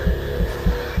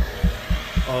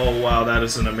 Oh wow, that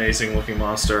is an amazing looking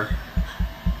monster.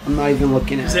 I'm not even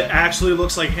looking at It it. actually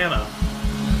looks like Hannah.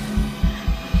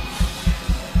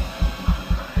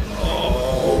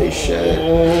 Holy shit.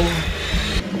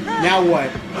 Now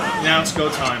what? Now it's go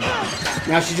time.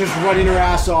 Now she's just running her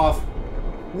ass off.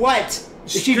 What?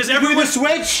 Is she Because doing the everyone's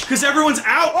switch? Because everyone's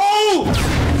out. Oh!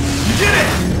 You did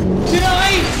it! Did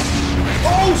I?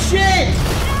 Oh shit!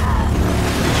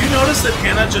 Did you notice that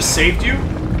Hannah just saved you?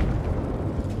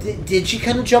 Did she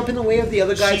kind of jump in the way of the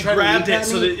other guy She trying grabbed to leap it at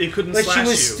so me? that it couldn't But slash she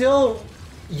was you. still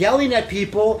yelling at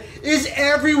people. Is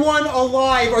everyone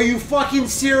alive? Are you fucking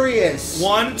serious?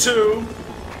 1, 2.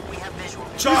 We have visual.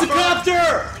 There's a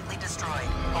copter! Completely destroyed.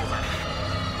 Over.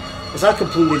 It's not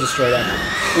completely destroyed.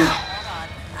 Hold on.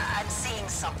 I'm seeing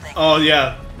something. Oh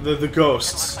yeah, the It looks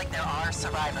ghosts. like there are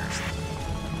survivors.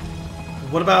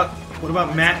 What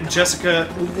about Matt and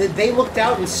Jessica? They looked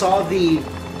out and saw the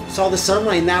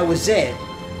sunlight, and that was it.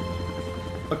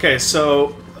 Okay,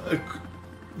 so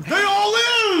they all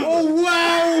live. Oh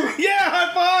wow! Yeah,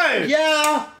 high five.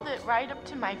 Yeah. It right up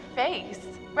to my face.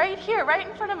 Right here, right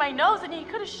in front of my nose, and he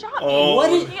could have shot Oh. me. What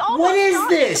is, He almost what is shot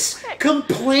me. this? Quick.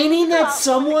 Complaining Go out that with the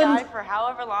someone guy for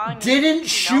however long didn't you know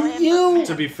shoot him, you? but-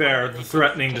 To be fair, the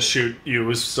threatening to shoot you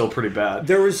was still pretty bad.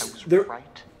 there was there.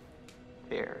 Right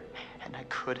there, and I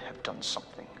could have done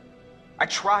something. I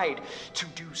tried to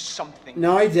do something.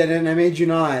 No, I didn't. I made you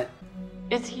not.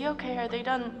 Is he okay? Are they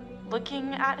done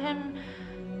looking at him?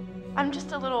 I'm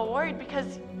just a little worried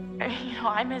because,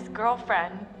 I'm his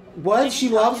girlfriend. What? Did he She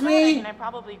tell loves you that? I me? mean, I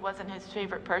probably wasn't his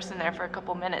favorite person there for a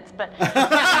couple minutes, but...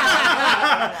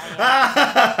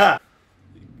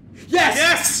 Yes!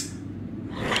 Yes!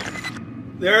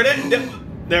 There it is.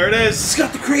 There it is. It's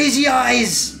got the crazy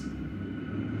eyes!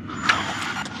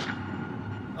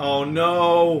 Oh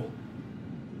no.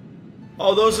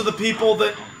 Oh, those are the people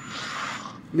that...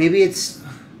 Maybe it's...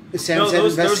 Sam said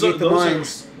investigate the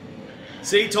mines.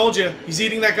 See, told you. He's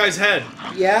eating that guy's head.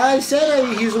 Yeah, I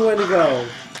said he's the one to go.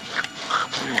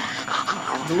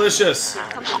 Delicious.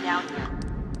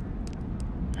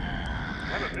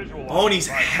 Oh, and he's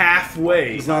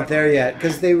halfway. He's not there yet,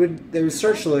 because they would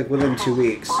search like within 2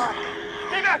 weeks.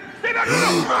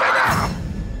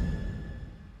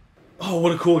 Oh,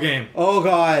 what a cool game. Oh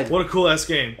god. What a cool ass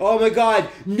game. Oh my god.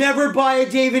 Never buy a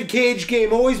David Cage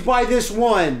game. Always buy this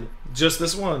one. Just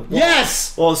this one.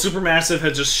 Yes! Well, Supermassive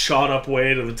had just shot up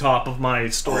way to the top of my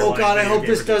storyline. Oh god, I hope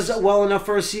this does well enough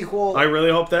for a sequel. I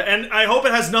really hope that. And I hope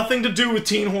it has nothing to do with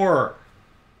teen horror.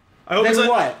 I hope Then it's like,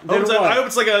 what? I hope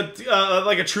it's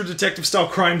like a True Detective style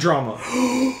crime drama.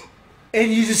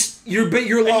 And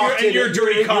you're locked in you're it. a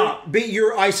dirty cop.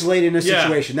 You're isolated in a Yeah.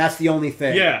 situation. That's the only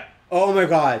thing. Yeah. Oh my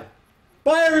god.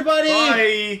 Bye everybody!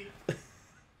 Bye.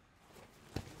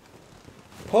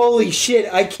 Holy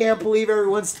shit, I can't believe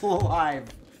everyone's still alive.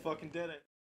 Fucking did it.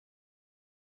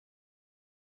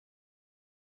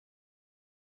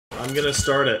 I'm gonna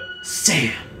start it.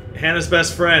 Sam. Hannah's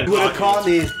best friend. Would have caught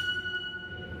me.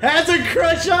 Has a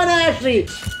crush on Ashley.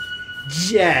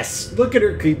 Yes. Look at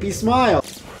her creepy smile.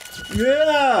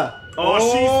 Yeah. Oh,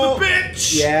 she's the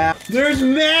bitch. Yeah. There's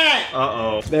Matt.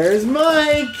 Uh-oh. There's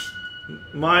Mike.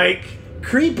 Mike.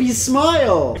 Creepy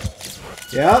smile.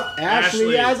 Yep.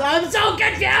 Ashley. Ashley has. I'm so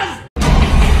confused.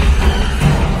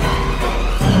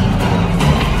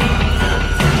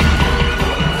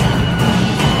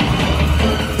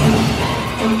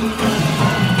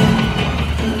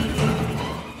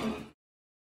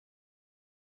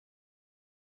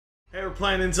 Hey, we're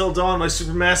playing Until Dawn, my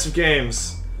Supermassive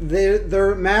games.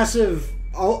 They're massive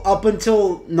up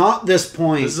until not this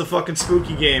point. This is a fucking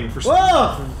spooky game for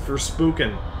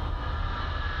spooking.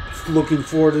 Looking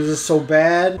forward to this so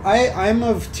bad. I'm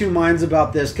of two minds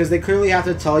about this because they clearly have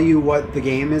to tell you what the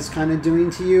game is kind of doing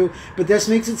to you, but this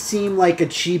makes it seem like a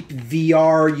cheap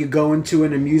VR, you go into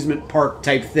an amusement park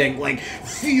type thing, like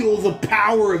feel the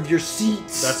power of your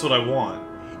seats. That's what I want.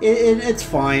 It's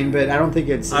fine, but I don't think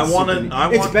it's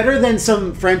it's better than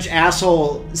some French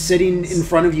asshole sitting in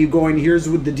front of you going, here's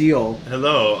what the deal.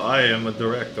 Hello, I am a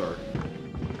director.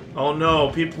 Oh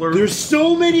no, people are... There's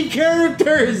so many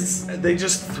characters! They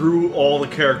just threw all the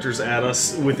characters at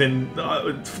us within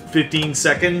 15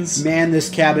 seconds. Man, this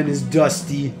cabin is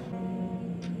dusty.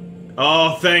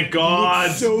 Oh, thank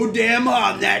God! You look so damn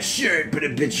hot in that shirt, but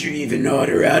I bet you're even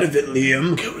hotter out of it,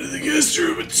 Liam. Coming to the guest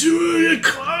room at 2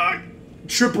 o'clock.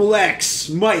 Triple X,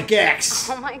 Mike X.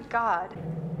 Oh my god.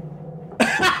 Oh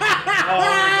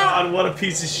my God, what a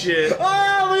piece of shit.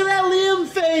 Oh, look at that Liam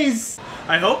face!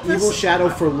 I hope this... Evil Shadow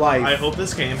for life. I hope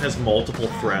this game has multiple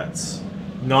threats.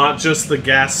 Not just the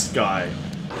gas guy.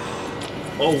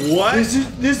 Oh, what?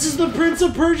 This is the Prince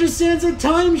of Persia Sands of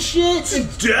Time shit!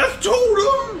 It's Death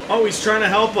Totem? Oh, he's trying to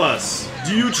help us.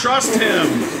 Do you trust him?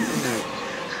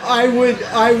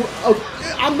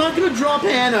 I'm not gonna drop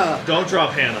Hannah. Don't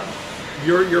drop Hannah.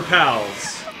 You're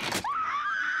pals.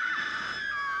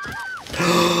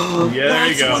 Yeah, there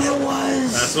you go. That's what it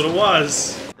was. That's what it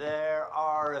was. There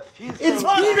are a few It's things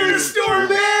Peter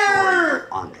Stormare!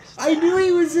 I knew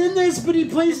he was in this, but he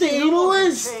plays the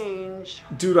analist. change.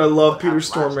 Dude, I love Peter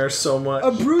Stormare so much.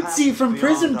 A Brutesy from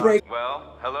Prison Break.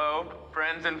 Well, hello,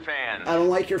 friends and fans. I don't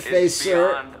like your face, It's sir.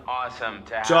 beyond awesome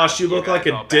to have Josh, you look guys like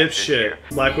a all back this dipshit. year.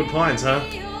 Blackwood Pines, huh?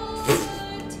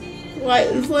 What?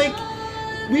 It's like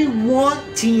we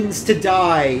want teens to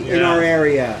die in Yeah. our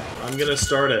area. I'm gonna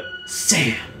start it.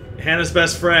 Sam. Hannah's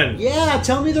best friend. Yeah,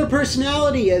 tell me their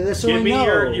personality, so I Give me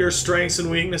know. your strengths and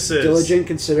weaknesses. Diligent,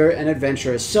 considerate, and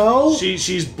adventurous. So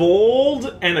She's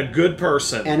bold and a good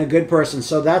person. and a good person.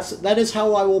 So that is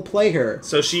how I will play her.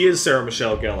 So she is Sarah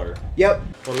Michelle Gellar. Yep.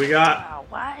 What do we got? Wow,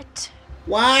 what?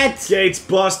 What? Gates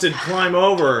busted. Climb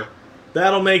over.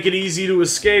 That'll make it easy to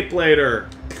escape later.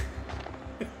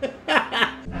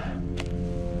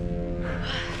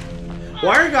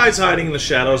 Why are guys hiding in the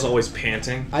shadows always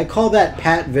panting? I call that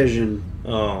Pat Vision.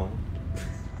 Oh.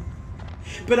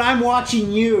 But I'm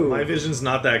watching you. My vision's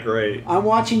not that great. I'm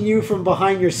watching you from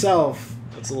behind yourself.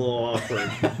 That's a little awkward.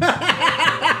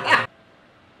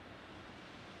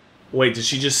 Wait, did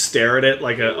she just stare at it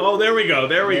like a... Oh, there we go,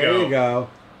 there we go. There you go.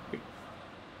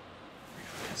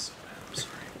 I'm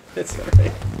sorry. It's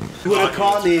alright. Would have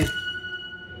caught me.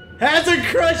 Has a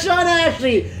crush on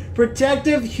Ashley.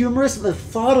 Protective, humorous,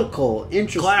 methodical,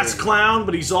 interesting. Class clown,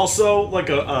 but he's also like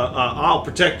a I'll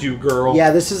protect you girl.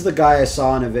 Yeah, this is the guy I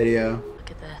saw in a video.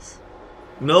 Look at this.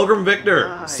 Milgram Victor.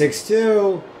 6'2".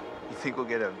 You think we'll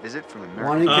get a visit from America?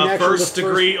 Wanting connection First with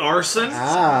degree arson.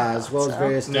 as well as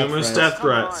various Numerous death death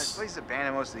threats. This threats. place is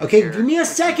abandoned most of the Okay, year. give me a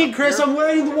second, Chris. I'm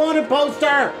wearing the wanted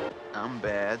poster. I'm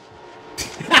bad.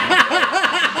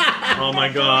 Oh my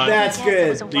god. That's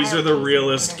good. These are the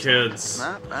realest kids.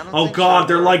 I don't Oh think god, so.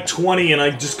 they're like 20 and I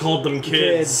just called them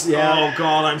kids. Kids, yeah. Oh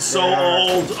god, I'm so They are.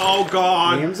 old. Oh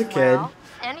god. Liam's a kid. Well,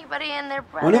 anybody in their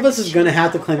One of us is going to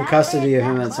have to claim custody of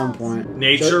him at some point.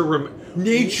 Nature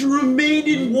Nature remained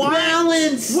in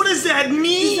balance. What does that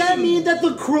mean? Does that mean that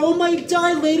the crow might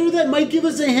die later? That might give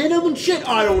us a hint of shit?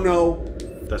 I don't know.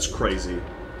 That's crazy.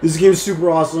 This game's super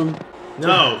awesome.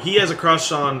 No, he has a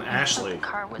crush on Ashley.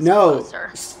 No,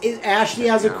 Ashley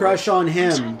has a crush on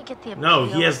him. No,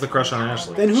 he has the crush on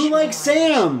Ashley. Then who likes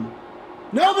Sam?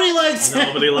 Nobody likes Sam.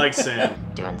 Nobody likes Sam.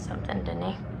 Doing something, didn't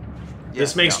he?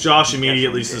 This makes Josh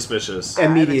immediately suspicious. I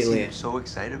haven't Immediately. seen him so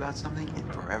excited about something in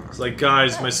forever. It's like,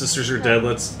 guys, my sisters are dead.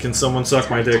 Can someone suck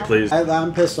my dick, please?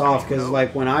 I'm pissed off because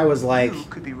like when I was like in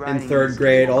 3rd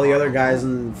grade, all the other guys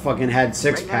in fucking had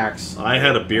 6-packs. I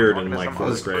had a beard in like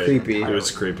 4th grade. creepy. It was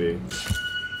creepy.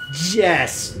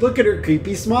 Yes, look at her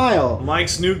creepy smile.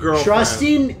 Mike's new girlfriend.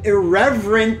 Trusting,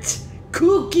 irreverent,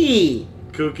 kooky.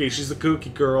 Kooky. She's the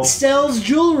kooky girl. Sells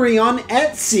jewelry on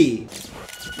Etsy.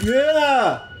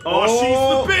 Yeah. Oh,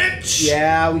 she's the bitch!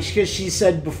 Yeah, because she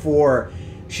said before,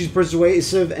 she's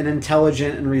persuasive and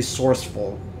intelligent and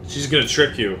resourceful. She's gonna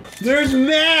trick you. There's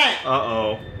Matt!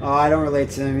 Uh-oh. Oh, I don't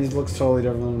relate to him. He looks totally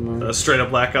different than mine. A straight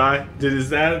up black guy? Is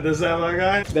that black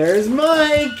guy? There's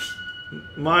Mike!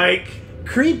 Mike.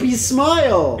 Creepy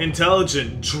smile.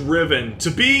 Intelligent, driven,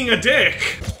 to being a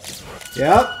dick.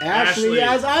 Yep, Ashley Ashley.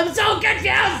 has. I'm so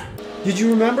confused! Did you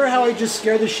remember how I just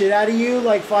scared the shit out of you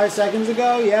like 5 seconds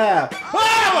ago? Yeah.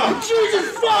 Oh! Jesus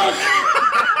fuck!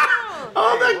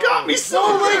 Oh, that got me so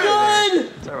Oh my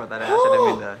god! Sorry about that, Ash. I didn't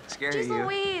mean to scare Jeez you.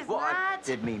 Louise, Well, I Matt.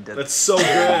 did mean to. That's so good.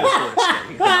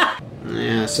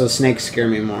 Yeah, so snakes scare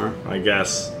me more, I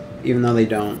guess. even though they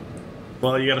don't.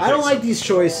 Well, you gotta I don't pick like some- these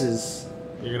choices.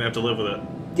 You're gonna have to live with it.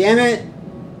 Damn it!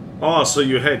 Oh, so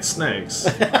you hate snakes.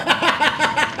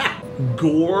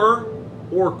 Gore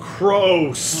or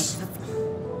crows?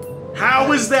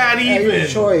 How is that Your even?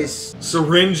 choice.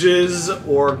 Syringes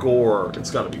or gore?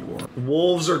 It's gotta be gore.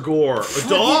 Wolves or gore?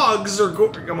 Dogs or gore?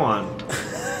 Come on.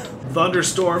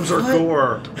 Thunderstorms or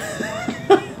gore?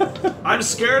 I'm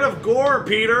scared of gore,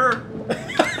 Peter.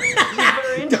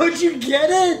 Don't you get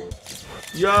it?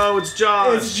 Yo, it's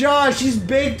Josh. It's Josh. He's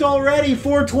baked already.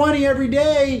 420 every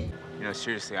day. You know,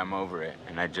 seriously, I'm over it,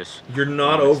 and I just. You're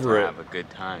not want us over to it. Have a good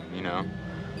time, you know,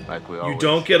 like we You always.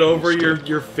 don't get over used to.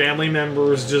 your family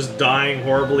members just dying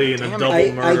horribly in a double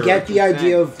I murder. get the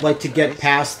idea of like to get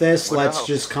past this. What Let's else?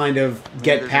 just kind of Maybe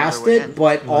get there's past another way it, in.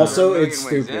 but also Million it's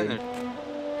ways in, stupid. and-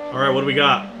 All right, what do we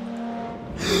got?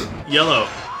 Yellow.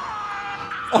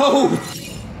 Oh,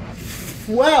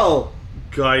 well,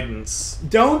 Guidance.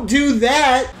 don't do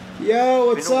that. Yo,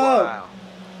 what's Been a up? while.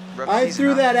 Rough I season, threw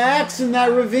huh? that axe in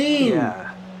that ravine.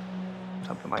 Yeah.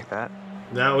 Something like that.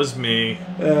 That was me.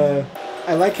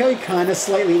 I like how he kind of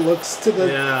slightly looks to the.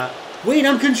 Yeah. Wait,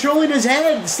 I'm controlling his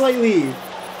head slightly.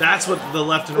 That's what the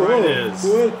left and right is.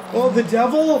 What? Oh, the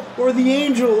devil or the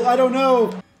angel? I don't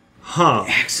know. Huh.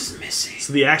 Axe is missing.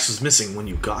 So the axe was missing when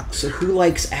you got So who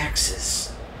likes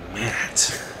axes? Matt.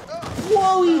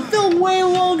 Whoa, he fell way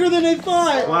longer than I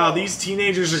thought. Wow, these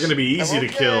teenagers are gonna be easy to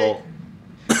kill.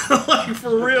 Like,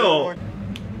 for real.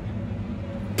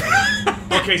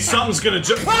 Okay, something's gonna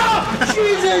jump. Ah,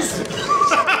 Jesus!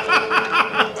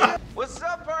 What's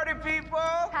up, party people?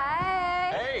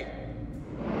 Hi. Hey.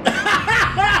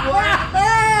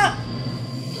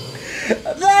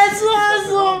 That's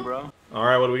awesome. Bro.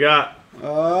 Alright, what do we got?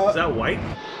 Is that white?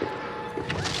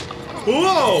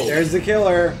 Whoa! There's the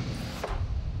killer.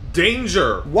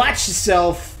 Danger! Watch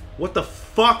yourself. What the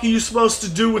fuck are you supposed to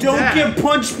do with Don't that? get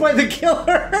punched by the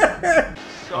killer.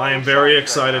 I am very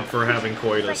excited for having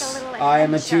coitus. I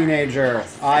am a teenager.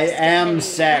 I am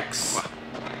sex.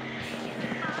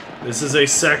 This is a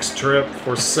sex trip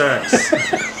for sex.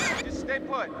 Just stay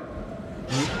put.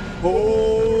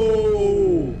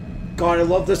 Oh. God, I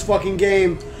love this fucking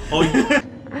game. Oh, you-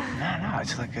 No,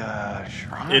 it's like a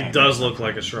shrine. it does look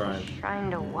like a shrine.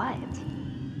 Trying to what?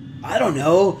 I don't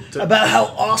know, about how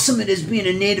awesome it is being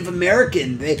a Native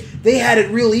American. They had it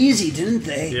real easy, didn't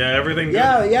they? Yeah, everything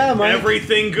good. Yeah, Mike.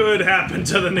 Everything good happened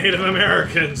to the Native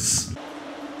Americans.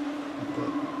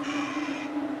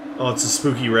 Oh, it's a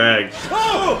spooky rag.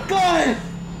 Oh, God!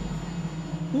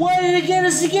 Why did it get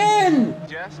us again?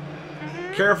 Jess?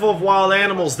 Careful of wild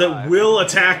animals that will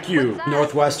attack you.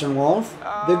 Northwestern wolf,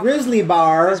 the grizzly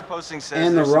bear, Posting says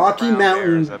and the there's some Rocky brown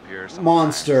Mountain bears up here sometimes.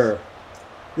 monster,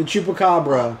 the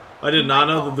chupacabra. I did not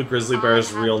know that the grizzly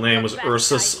bear's real name was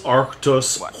Ursus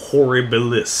arctos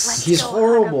horribilis. He's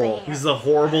horrible. He's the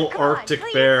horrible Arctic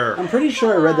bear. I'm pretty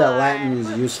sure I read that Latin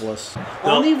is useless.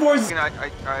 Omnivores.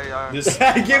 This,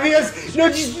 Give me us. No,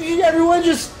 just everyone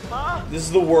just. this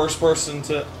is the worst person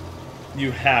to...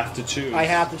 You have to choose. I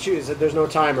have to choose. There's no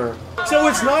timer. So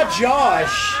it's not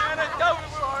Josh.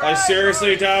 I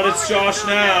seriously doubt it's Josh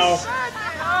now.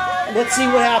 Let's see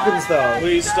what happens though.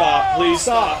 Please stop. Please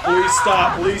stop. Please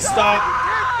stop. Please stop.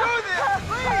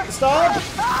 Stop?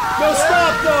 No,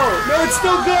 stop though. No, it's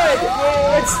still good.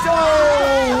 It's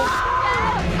still.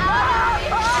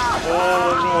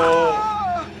 Oh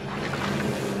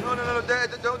No, Dad,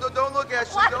 don't look,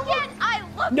 Ashley. Don't look.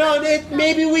 No,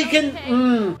 maybe we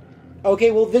can.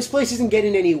 Okay, well this place isn't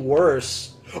getting any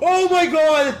worse. Oh my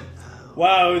God! no.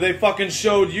 Wow, they fucking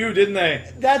showed you, didn't they?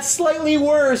 That's slightly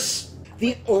worse.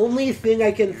 The only thing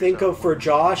I can think of for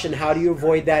Josh and how do you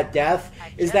avoid that death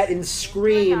is that in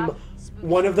Scream,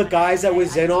 one of the guys that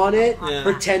was in on it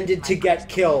pretended to get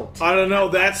killed. I don't know,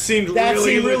 that seemed That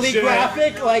really seemed really legit.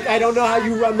 graphic. Like, I don't know how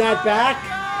you run that back.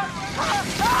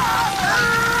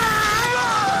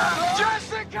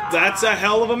 That's a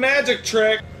hell of a magic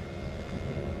trick.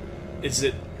 Is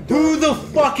it... Who the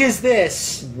fuck is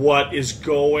this? What is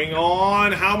going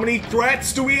on? How many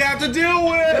threats do we have to deal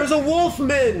with? There's a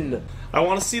wolfman. I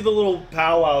want to see the little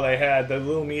powwow they had, the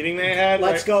little meeting they had.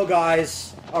 Let's go,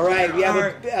 guys. All right, we have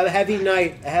a heavy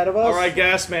night ahead of us. All right,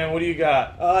 gas man, what do you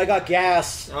got? I got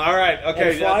gas. All right,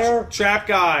 okay. And fire? Trap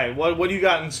guy, what do you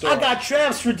got in store? I got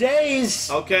traps for days.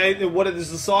 Okay, what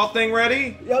is the salt thing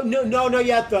ready? No, not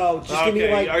yet though. Just give me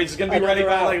like. Are you just gonna be ready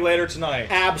by like later tonight?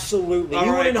 Absolutely. All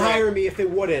You right, wouldn't great. hire me if it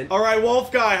wouldn't. All right,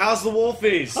 wolf guy, how's the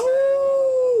wolfies?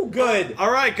 Oh, good. All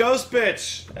right, ghost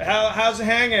bitch, how's it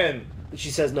hanging? She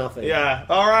says nothing. Yeah.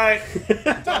 All right.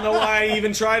 Don't know why I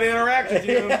even try to interact with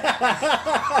you.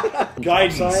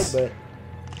 Guidance. Outside,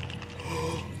 but...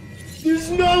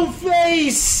 There's no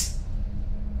face.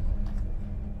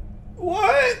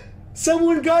 What?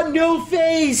 Someone got no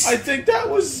face. I think that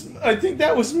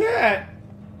was Matt.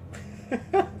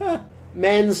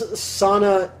 Mens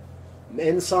sana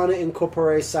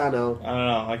incorpore sano. I don't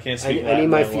know. I can't speak. I need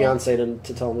my Latin that well. fiance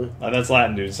to tell me. That's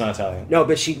Latin, dude. It's not Italian. No,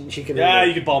 but she can. Yeah, read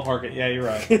you can ballpark it. Yeah, you're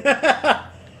right.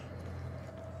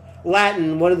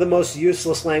 Latin, one of the most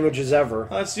useless languages ever.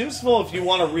 That's useful if you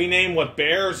want to rename what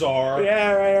bears are.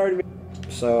 Yeah, right. Already.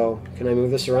 So, can I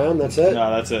move this around? That's it. No,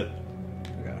 that's it.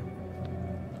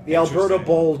 The Alberta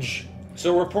Bulge.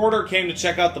 So, a reporter came to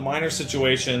check out the miner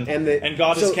situation And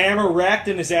got his camera wrecked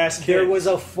and his ass kicked.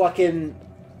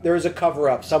 There was a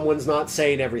cover-up. Someone's not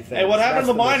saying everything. Hey, what happened That's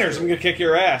to the miners? mystery. I'm gonna kick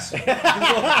your ass.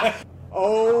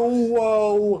 Oh,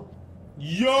 whoa.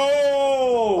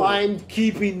 Yo! I'm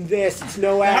keeping this. It's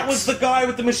no axe. That was the guy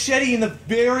with the machete in the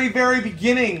very, very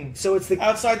beginning. So it's the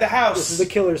outside the house. This is the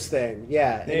killer's thing.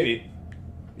 Yeah. Maybe.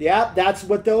 Yeah, that's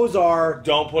what those are.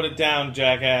 Don't put it down,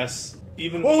 jackass.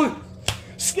 Even. Oh,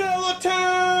 skeleton!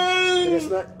 it's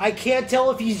not, I can't tell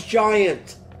if he's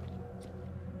giant.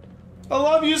 I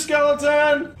love you,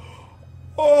 skeleton.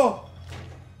 Oh.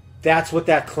 That's what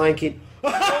that clanking.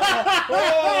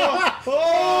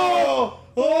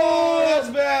 Oh, that's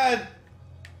bad.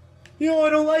 I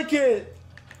don't like it.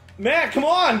 Matt, come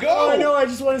on, go. Oh, I know. I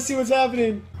just want to see what's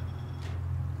happening.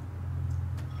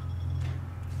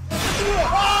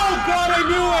 Oh God, I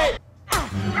knew it.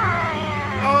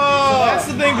 Oh, that's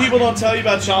the thing people don't tell you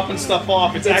about chopping stuff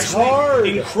off. It's actually hard.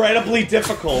 incredibly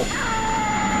difficult.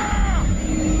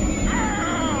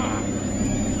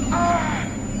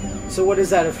 So what does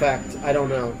that affect? I don't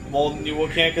know. Well, you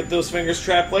can't get those fingers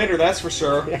trapped later, that's for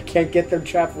sure. I can't get them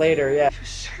trapped later, yeah. You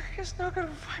serious? Not gonna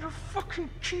find a fucking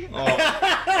key.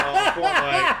 Oh, poor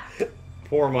Mike.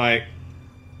 Poor Mike.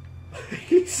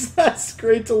 That's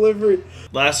great delivery.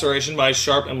 Laceration by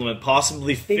sharp implement,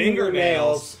 possibly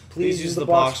fingernails. Please use the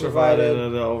box provided.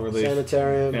 Overleaf.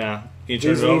 Sanitarium. Yeah. Can you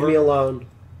turn Please it leave over? me alone.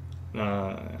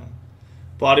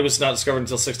 Body was not discovered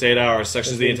until 6 to 8 hours.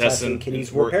 Sections of the intestine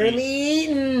Kidneys were apparently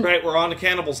eaten. Right, we're on to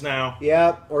cannibals now.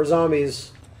 Yeah, or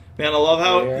zombies. Man, I love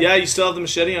how... Yeah. Yeah, you still have the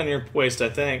machete on your waist, I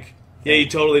think. Yeah, you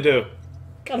totally do.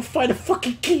 Gotta find a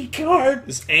fucking key card.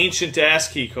 This ancient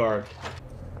ass key card.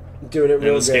 Doing it real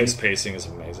And this good. game's pacing is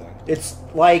amazing. It's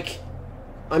like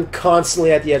I'm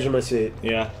constantly at the edge of my seat.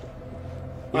 Yeah.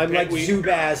 I'm like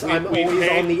Zubaz. I'm always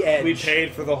on the edge. We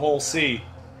paid for the whole sea,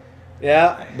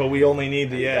 Yeah. but we only need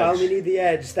the edge. I only need the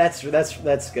edge. That's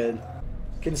good.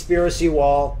 Conspiracy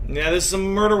wall. Yeah, this is a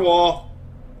murder wall.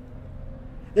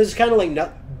 This is kind of like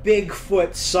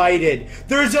Bigfoot sighted.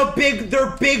 They're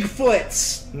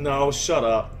Bigfoots. No, shut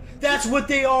up. That's what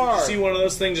they are. See one of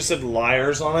those things just said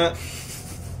liars on it?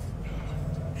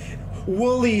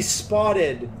 Woolly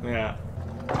spotted. Yeah.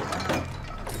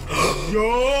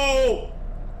 Yo!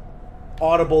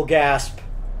 Audible gasp.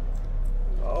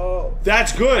 Oh,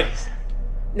 That's good!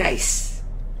 nice.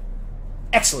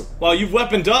 Excellent. Well, you've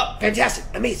weaponed up. Fantastic.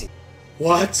 Amazing.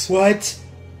 What? What?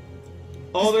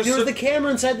 Oh, there's the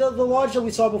camera inside the lodge that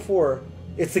we saw before.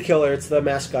 It's the killer. It's the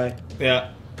masked guy.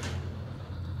 Yeah.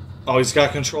 Oh, he's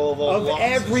got control of all Of the locks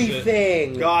and shit.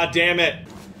 everything. God damn it.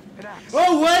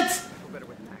 Oh, what?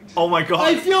 Oh my god.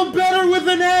 I feel better with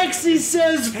an axe, he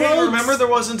says, folks. Hey, remember there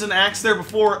wasn't an axe there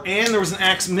before, and there was an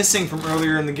axe missing from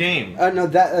earlier in the game. No,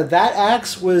 that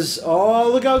axe was...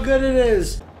 Oh, look how good it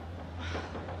is.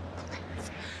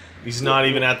 He's not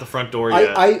even at the front door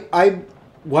yet.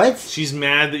 What? She's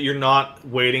mad that you're not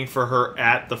waiting for her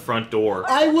at the front door.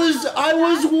 I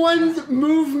was one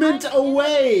movement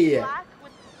away.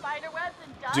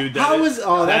 Dude, that's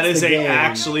that is the a game.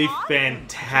 actually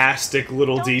fantastic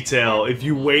little detail. If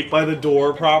you wait by the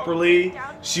door properly,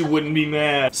 she wouldn't be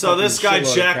mad. So this guy shitload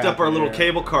of jacked crap up our in little here.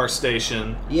 cable car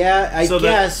station. Yeah, I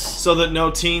guess. So that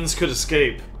no teens could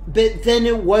escape. But then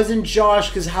it wasn't Josh,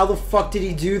 because how the fuck did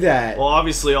he do that? Well,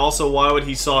 obviously, also, why would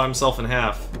he saw himself in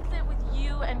half? Sit with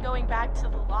you and going back to the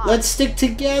lodge. Let's stick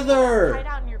together. Hide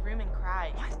out in your room and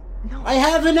cry. No. I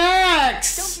have an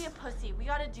axe. Don't be a pussy. We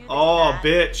gotta do this. Oh, Dad.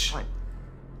 bitch.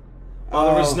 Oh,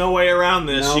 there was no way around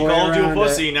this. No She way called you a around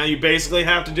pussy. it. Now you basically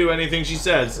have to do anything she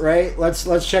says. Right? Let's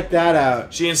check that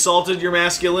out. She insulted your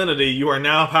masculinity. You are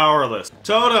now powerless.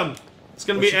 Totem! It's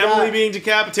gonna What be you Emily got? being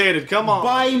decapitated. Come on.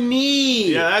 By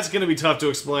me. Yeah, that's gonna be tough to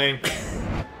explain.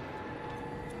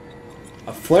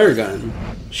 A flare gun.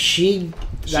 She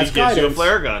She gives you a guidance.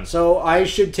 flare gun. So I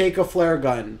should take a flare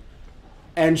gun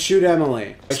and shoot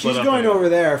Emily. Split She's up going anyway. over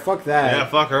there. Fuck that. Yeah,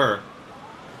 fuck her.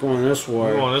 Going this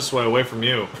way. I'm going this way, away from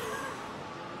you.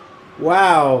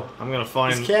 Wow. I'm gonna This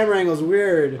find. camera angle's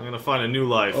weird. I'm gonna find a new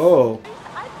life. Oh.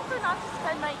 I prefer not to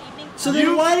spend my evening. So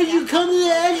then why did you come to the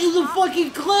edge of the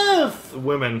fucking cliff?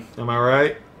 Women, am I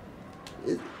right?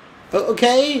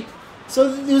 Okay.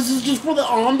 So this is just for the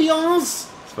ambiance?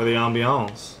 It's for the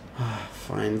ambiance.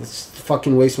 Fine. Let's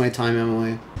fucking waste my time,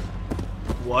 Emily.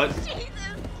 What?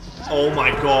 Oh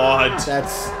my god.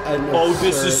 That's an Oh,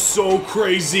 this absurd- is so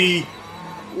crazy.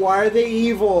 Why are they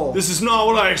evil? This is not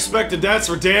what I expected, that's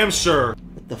for damn sure.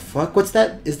 What the fuck? What's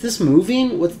that? Is this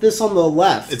moving? What's this on the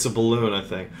left? It's a balloon, I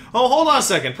think. Oh, hold on a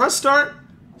second. Press start.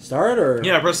 Start or?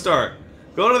 Yeah, press start.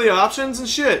 Go to the options and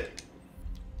shit.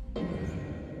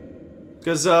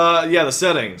 Because, yeah, the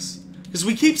settings. Because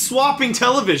we keep swapping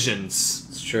televisions.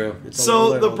 It's true. It's a So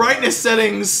little- the brightness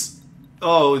settings.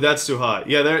 Oh, that's too high.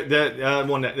 Yeah,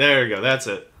 there you go. That's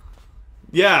it.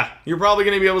 Yeah, you're probably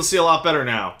going to be able to see a lot better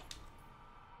now.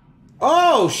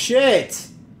 Oh shit!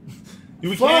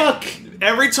 You Fuck! can't-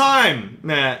 Every time,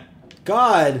 Matt.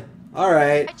 God. All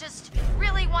right. I just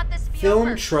really want this to be Film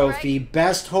over, trophy,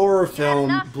 best horror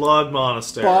film. enough? Blood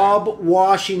Monastery. Bob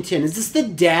Washington. Is this the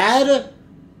dad?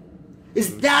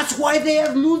 That's why they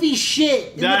have movie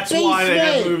shit in That's the basement. why they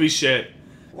have movie shit.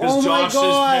 Oh Because my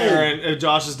God.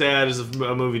 Josh's dad is a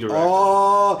movie director.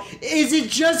 Oh, is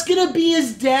it just gonna be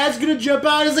his dad's gonna jump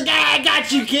out? He's like, ah, I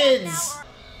got you, kids.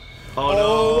 Oh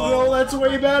Oh no. no, that's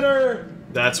way better.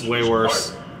 That's way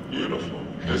worse. Beautiful,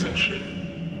 isn't she?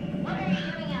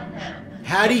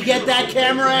 How'd he get that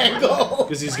camera angle?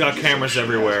 Because he's got cameras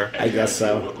everywhere. I guess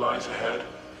so. What lies ahead?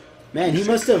 Man, he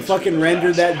must have fucking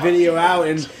rendered that video out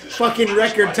in fucking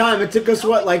record time. It took us,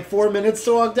 what, like 4 minutes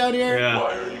to walk down here? Yeah.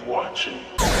 Why are you watching?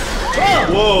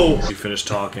 Whoa! You finished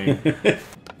talking.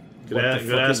 Good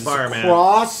ass fireman.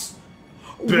 Cross?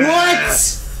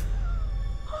 Beth.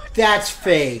 What? That's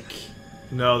fake.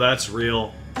 No, that's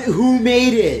real. Who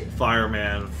made it?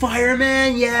 Fireman.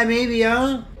 Fireman? Yeah, maybe,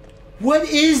 huh? What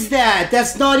is that?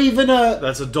 That's not even a...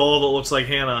 That's a doll that looks like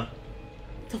Hannah.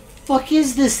 The fuck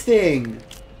is this thing?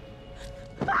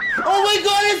 Oh my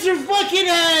god, it's her fucking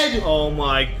head! Oh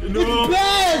my... No!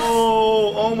 Beth!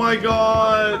 Oh my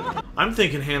god! I'm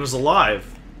thinking Hannah's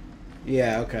alive.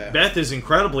 Yeah, okay. Beth is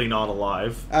incredibly not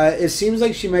alive. It seems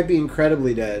like she might be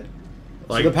incredibly dead.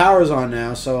 Like, So the power's on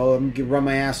now, so I'm gonna run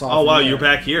my ass off. oh wow, from you're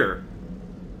there. back here.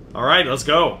 Alright, let's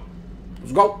go.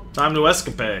 Let's go. Time to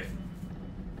escape.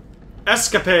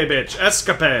 Escape, bitch.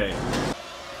 Escape.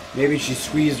 Maybe she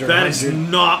squeezed her. That is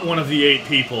 100. not one of the 8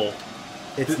 people.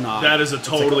 It's not. That is a It's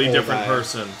like totally old different guy.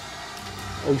 person.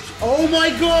 Oh my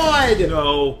god!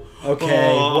 No.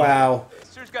 Okay, wow.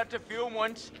 Sisters got to film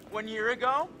once 1 year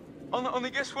ago. Only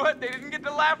guess what? They didn't get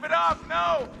to laugh it off.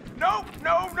 No, no,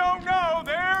 no, no, no.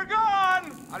 They're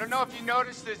gone. I don't know if you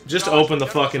noticed this. Just Josh, open the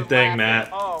none of us fucking are thing, laughing. Matt.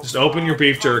 Oh, Just open your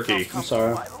beef come, jerky. come, I'm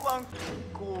sorry. right along.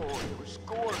 Gore. It was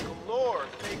gore galore.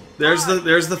 Thank There's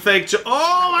the fake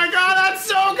oh my god, that's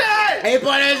so good! Hey,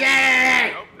 what is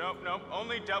it? Nope.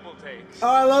 Only double takes. Oh,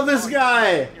 I love this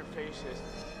guy. Your faces.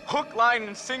 Hook, line,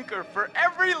 and sinker for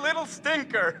every little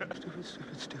stinker.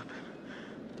 Stupid.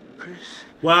 Chris.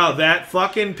 Wow, that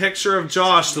fucking picture of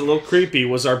Josh, the little creepy,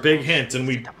 was our big hint, and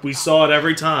we saw it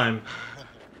every time.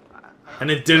 And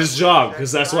it did its job,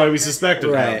 because that's why we suspected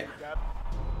Right. him.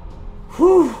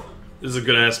 Whew. This is a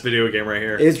good-ass video game right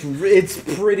here. It's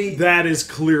pretty. That is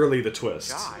clearly the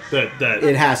twist that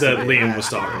It has to that be. Liam was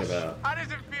talking about. How does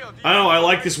it feel? I don't know, I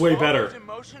like this way better.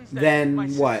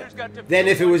 Then what? Then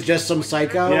if it was just some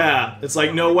psycho? Yeah, it's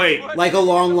like, no, wait. Like a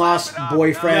long lost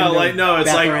boyfriend. Yeah, of like, no, it's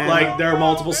Bethlehem. like there are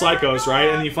multiple psychos, right?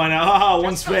 And you find out, haha,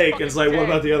 one's fake, and it's like, what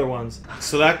about the other ones?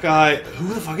 So that guy,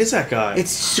 who the fuck is that guy?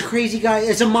 It's just a crazy guy.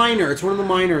 It's a miner. It's one of the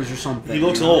miners or something. He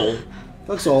looks you know? old.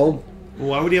 Looks old.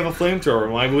 Why would he have a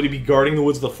flamethrower? Why would he be guarding the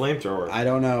woods with a flamethrower? I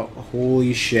don't know.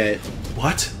 Holy shit.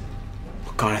 What?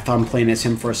 Oh god, I thought I'm playing as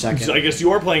him for a second. I guess you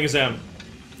are playing as him.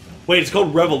 Wait, it's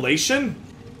called Revelation?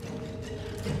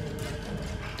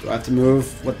 Do I have to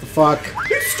move? What the fuck?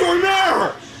 It's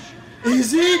Stormare!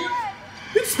 Is it?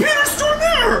 It's Peter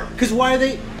Stormare! Because why are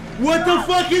they... What the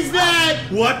fuck is that?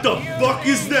 What the fuck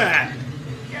is that?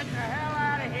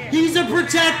 He's a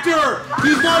protector!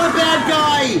 He's not a bad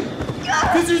guy!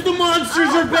 Because the monsters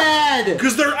are bad!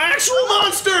 Because they're actual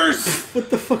monsters! What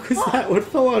the fuck was that? What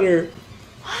fell on her?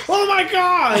 Oh my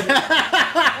god!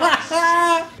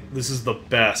 This is the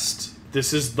best.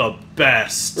 This is the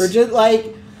best. We're just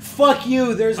like... Fuck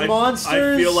you, there's I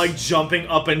monsters. feel like jumping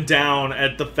up and down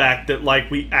at the fact that like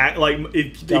we act like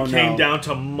it came down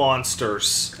to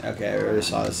monsters. Okay, I already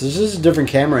saw this. This is a different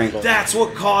camera angle. That's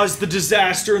what caused the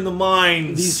disaster in the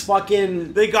mines. These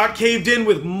fucking... They got caved in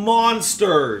with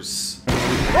monsters.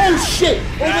 Oh shit!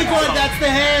 Oh my god, that's the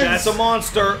hands! That's a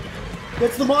monster.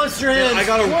 That's the monster hands! I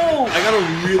got Whoa!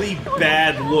 a really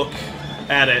bad look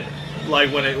at it.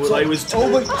 Like when it was like it was oh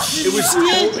my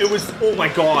it was oh my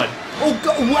god. Oh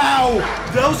god, wow!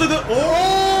 Those are the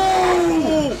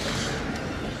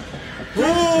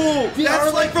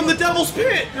that's like from the Devil's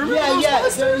Pit. Remember those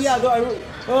monsters? The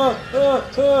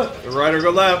Right or go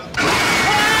left.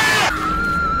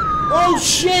 Oh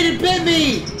shit, it bit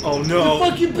me! Oh no. The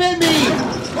fuck you bit me!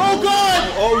 Oh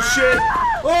god! Oh shit.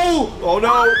 Oh! Oh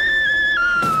no.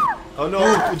 Oh no.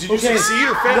 Did you succeed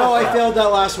or fail? No, I failed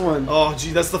that last one. Oh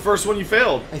gee, that's the first one you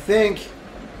failed. I think.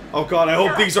 Oh god, I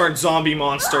hope these aren't zombie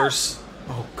monsters.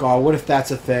 Oh god, what if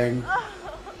that's a thing?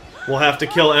 We'll have to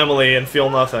kill Emily and feel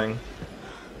nothing.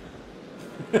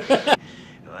 Well,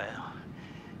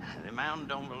 the mountain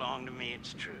don't belong to me,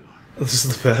 it's true. This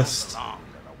is the best.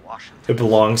 Washington. It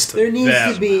belongs to There needs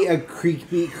them. to be a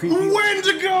creepy...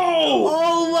 Wendigo!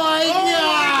 Oh my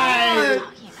god!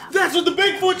 That's what the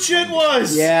Bigfoot shit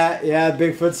was! Yeah,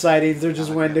 Bigfoot sightings, they're just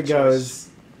Wendigos.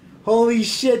 Holy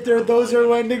shit, those are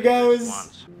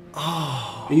Wendigos!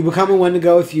 Oh. You become a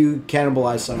Wendigo if you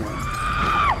cannibalize someone.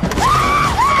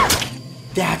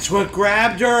 That's what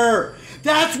grabbed her!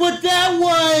 That's what that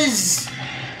was!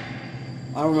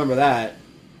 I don't remember that.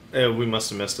 We must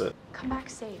have missed it. Come back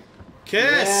safe.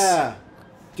 Kiss! Yeah!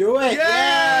 Do it!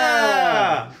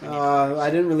 Yeah! I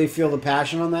didn't really feel the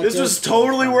passion on that. This kiss. was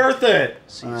totally worth it.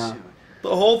 The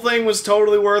whole thing was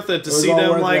totally worth it to It was see all them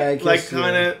worth it, I like kissed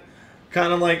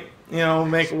kind of like, you know,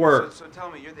 make it work. So tell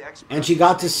me, you're the expert. And she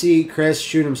got to see Chris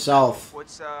shoot himself.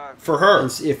 What's For her.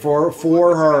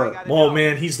 For her. Oh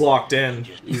man, he's locked in.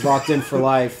 He's locked in for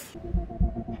life.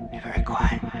 Be very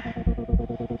quiet.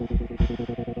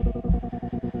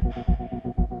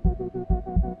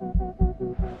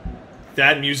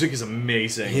 That music is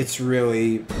amazing. It's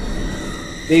really...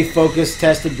 They focus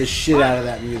tested the shit out of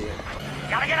that music.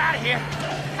 Gotta get out of here.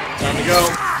 Time to go.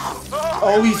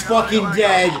 Oh, he's fucking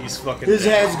dead. He's fucking His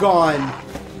dead. head's gone.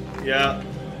 Yeah.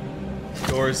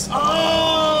 Doors.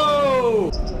 Oh!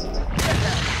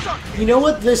 You know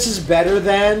what this is better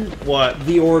than? What?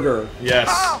 The Order.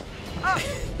 Yes.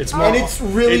 It's more. And it's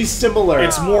really similar.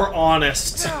 It's more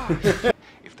honest.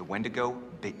 If the Wendigo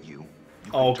bit you,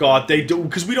 Oh god, they do,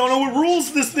 because we don't know what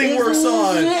rules this thing works It's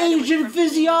on. ancient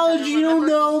physiology, you don't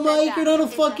know, Mike. You're not a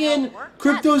fucking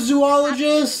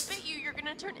cryptozoologist. Bit you, you're gonna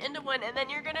gonna turn into one, and then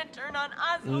you're gonna turn on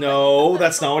us. No,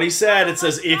 that's not what he said. It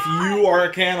says if you are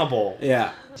a cannibal.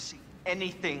 Yeah. See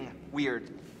anything weird,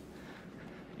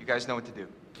 you guys know what to do.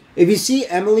 If you see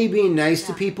Emily being nice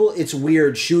to people, it's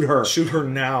weird. Shoot her. Shoot her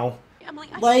now. Emily,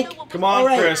 Like, come on,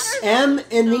 alright, Chris. Em,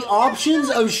 in the options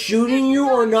of shooting you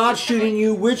or not shooting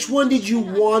you, which one did you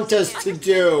want us to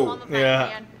do?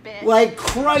 Yeah. Like,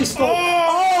 Christ,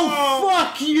 oh,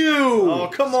 fuck you! Oh,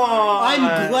 come on.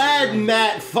 I'm glad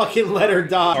Matt fucking let her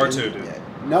die. R2, dude.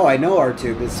 No, I know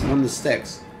R2, but it's one of the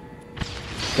sticks.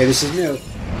 Okay, this is new.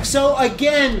 So,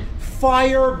 again,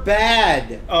 fire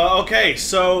bad. Okay,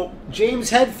 so James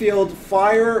Hetfield,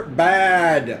 fire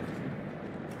bad.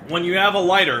 when you have a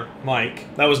lighter,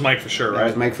 Mike, that was Mike for sure, That right?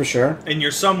 was Mike for sure. And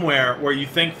you're somewhere where you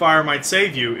think fire might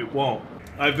save you, it won't.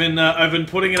 I've been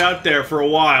putting it out there for a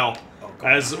while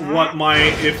as what my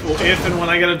if and when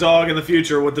I get a dog in the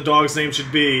future, what the dog's name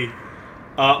should be.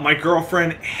 My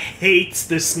girlfriend hates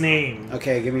this name.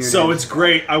 Okay, give me your So name. it's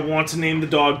great. I want to name the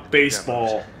dog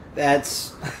Baseball.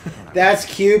 That's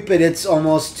cute, but it's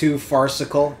almost too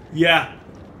farcical. Yeah.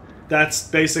 That's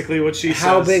basically what she says.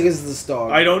 How big is this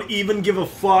dog? I don't even give a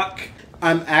fuck.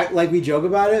 Like we joke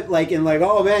about it, like in like,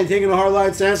 oh man, taking a hard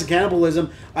line stance of cannibalism.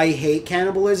 I hate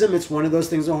cannibalism. It's one of those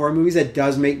things in horror movies that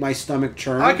does make my stomach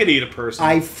churn. I could eat a person.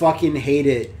 I fucking hate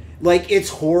it. Like, it's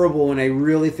horrible when I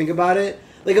really think about it.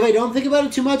 Like, if I don't think about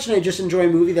it too much and I just enjoy a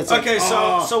movie that's like, Okay,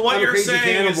 oh, so what I'm a you're crazy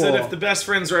saying is that cannibal, if the best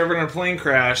friends are ever in a plane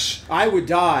crash, I would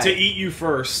die. to eat you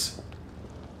first.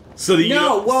 So that you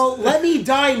No, don't... well, let me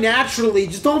die naturally.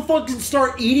 Just don't fucking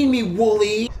start eating me,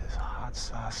 Wooly. This is hot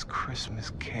sauce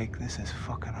Christmas cake. This is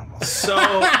fucking unbelievable.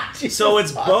 So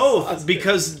it's both,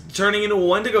 because turning into a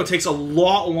Wendigo takes a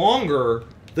lot longer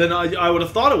than I would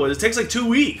have thought it would. It takes like 2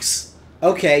 weeks.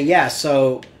 Okay, yeah,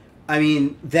 so, I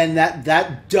mean, then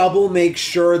that double makes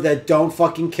sure that don't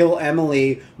fucking kill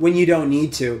Emily when you don't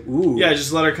need to. Ooh. Yeah,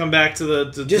 just let her come back to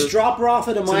the... Just drop her off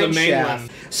at a mine mainland.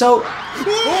 shaft. So,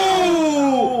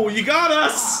 Oh, you got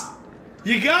us!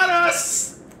 You got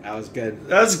us! that was good.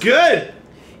 That's good!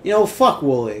 You know, fuck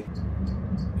Wooly.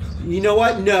 You know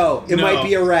what? No, it No. might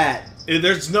be a rat.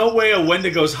 There's no way a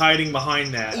Wendigo's hiding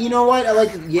behind that. You know what? I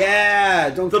like. Yeah,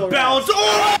 don't. The kill balance...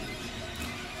 rats.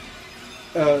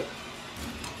 Oh!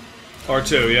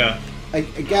 R2, yeah. I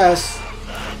guess.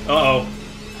 Uh-oh.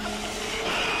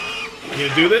 You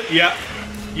gonna do that? Yeah.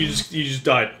 You just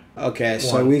died. Okay,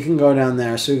 so One. we can go down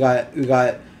there. So we got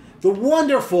the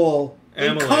wonderful,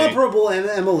 Emily. incomparable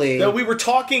Emily. That we were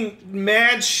talking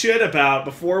mad shit about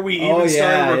before we even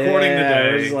started recording It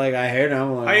today. was like, I hate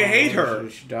Emily. I hate her.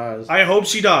 She does. I hope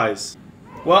she dies.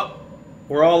 Well,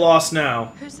 we're all lost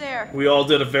now. Who's there? We all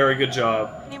did a very good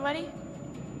job. Anybody?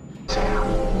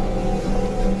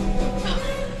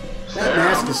 That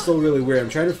mask is still really weird. I'm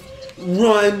trying to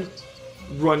run.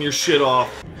 Run your shit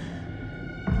off.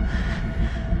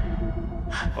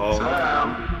 Oh,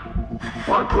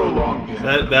 Why prolong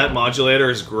it? that modulator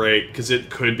is great because it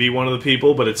could be one of the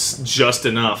people, but it's just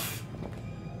enough.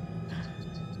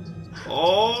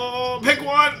 Oh, pick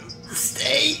one.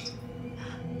 Stay.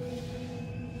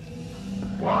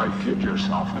 Why kid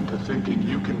yourself into thinking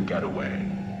you can get away?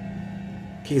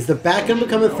 Okay, is the bat gonna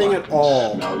become a thing at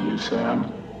all? Smell you,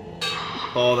 Sam.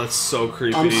 Oh, that's so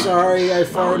creepy. I'm sorry, I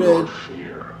Smell your farted.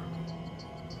 fear.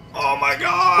 Oh my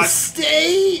god.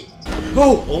 Stay.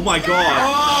 Oh. Oh my god.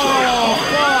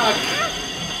 Oh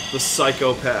fuck. The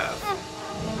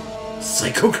psychopath.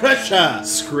 Psycho Crusher.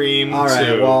 Scream All right.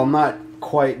 2. Well, I'm not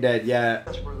quite dead yet.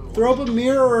 Throw up a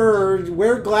mirror. Or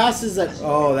wear glasses.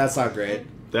 Oh, that's not great.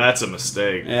 That's a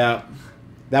mistake. Yeah.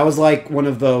 That was like one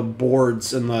of the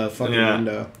boards in the fucking Yeah.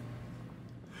 window.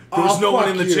 There was Oh, no one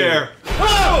fuck in the you. chair.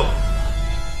 Oh!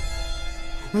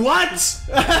 What?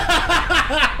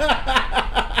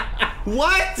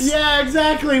 What? Yeah,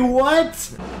 exactly.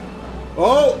 What?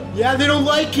 Oh, yeah, they don't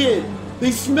like it.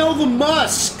 They smell the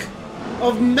musk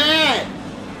of Matt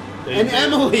and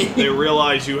Emily. They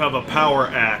realize you have a power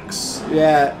axe.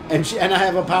 Yeah, and I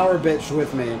have a power bitch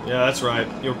with me. Yeah, that's right.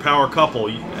 Your power couple,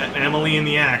 Emily and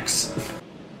the axe.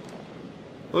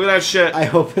 Look at that shit. I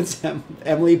hope it's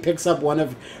Emily picks up one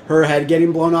of her head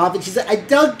getting blown off, and she said, "I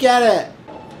don't get it.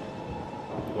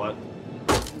 What?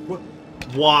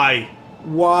 Why?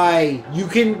 Why? You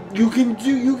can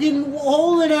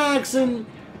hold an axe and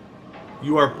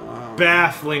You are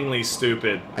bafflingly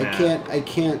stupid. I Matt.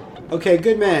 can't. Okay,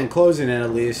 good man, closing it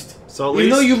at least. So at Even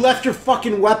least though you left your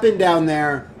fucking weapon down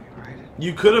there,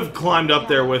 you could have climbed up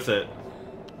there with it.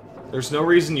 There's no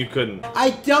reason you couldn't.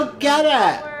 I don't get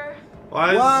it.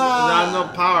 Why? Why? I have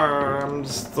no power. I'm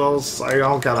still. I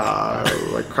don't get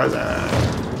it. Like crazy.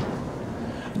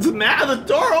 The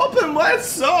door open. What's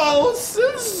so?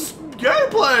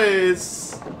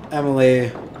 Gameplays!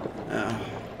 Emily.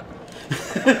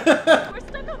 We're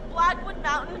stuck on Blackwood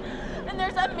Mountain, and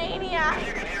there's a maniac.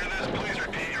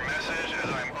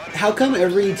 How come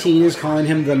every teen is calling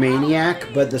him the maniac,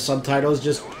 but the subtitles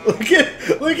just look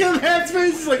at Matt's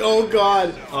face? It's like, oh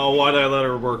god. Oh, why did I let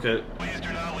her work it?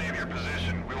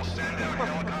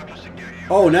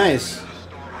 Oh, nice.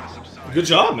 Good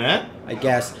job, man. I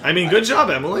guess. I mean, good job,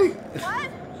 Emily. What?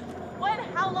 What?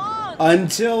 How long?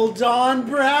 Until dawn,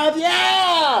 perhaps.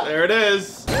 Yeah. There it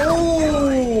is.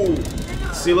 Oh.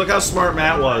 See, look how smart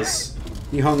Matt was.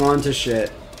 He hung on to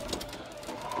shit.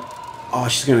 Oh,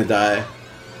 she's gonna die.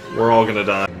 We're all gonna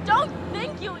die. Don't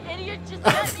think, you idiot. Just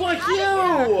get me Fuck out you.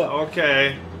 of here.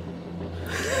 Okay.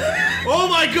 Oh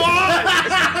my god!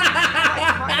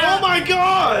 Oh my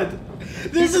god!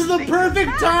 This is the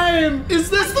perfect time. Is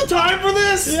this the time for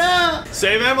this? Yeah.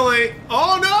 Save Emily.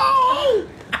 Oh no!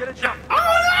 Get a jump.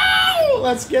 Oh no!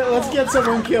 Let's get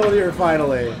someone killed here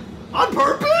finally. On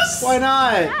purpose? Why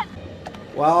not?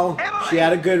 Well, she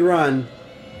had a good run.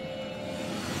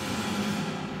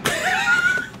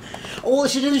 Oh,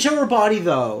 she didn't show her body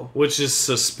though. Which is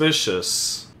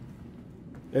suspicious.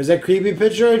 There's that creepy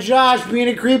picture of Josh being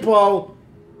a creepo.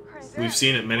 We've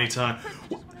seen it many times.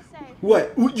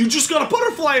 What? You just got a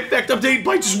butterfly effect update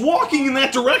by just walking in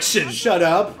that direction. Shut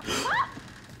up.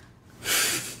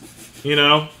 You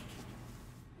know?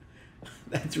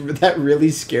 That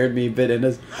really scared me a bit. And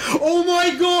oh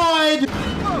my god!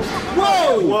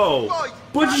 Whoa! Whoa!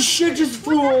 Bunch of shit just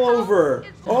flew all over.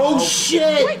 Oh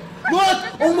shit! Look!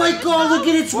 Oh my god! Look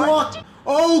at its walk!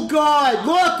 Oh god!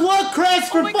 Look! Chris!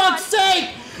 For fuck's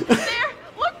sake! There.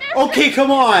 Look there. Okay, come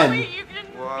on. Wait, you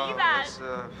didn't see that.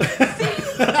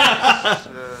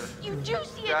 You do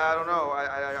see it. I don't know.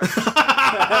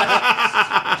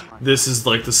 This is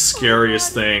like the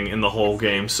scariest thing in the whole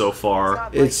game so far.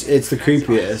 It's the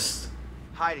creepiest.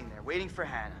 Hiding there, waiting for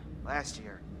Hannah. Last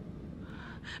year.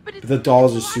 But it's The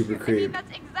dolls are so super accurate. I creepy. mean,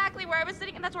 that's exactly where I was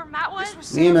sitting, and that's where Matt was.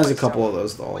 Liam has a couple of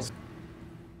those dolls.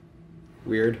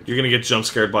 Weird. You're gonna get jump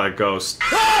scared by a ghost.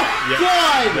 Oh,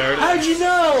 God! There it is. How'd you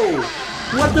know?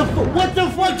 What the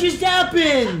fuck just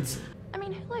happened? I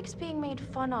mean, who likes being made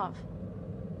fun of?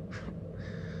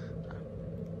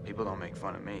 People don't make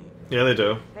fun of me. Yeah, they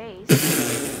do.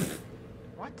 Face.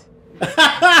 What?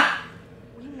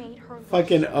 We made her look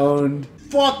Fucking owned.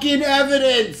 Fucking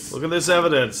evidence! Look at this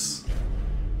evidence.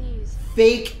 these.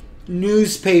 Fake Are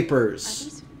newspapers.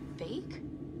 these fake?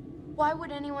 Why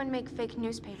would anyone make fake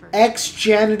newspapers?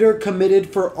 Ex-janitor committed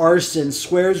for arson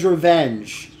swears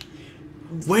revenge.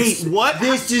 Wait, what?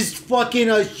 This is fucking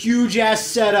a huge ass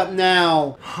setup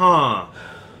now. Huh.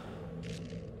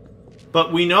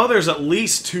 But we know there's at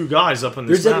least 2 guys up in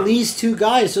this There's at mountain. least 2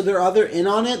 guys, so they're either in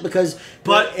on it because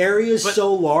the area is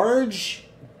so large.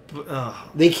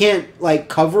 They can't like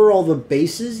cover all the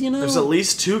bases, you know? There's at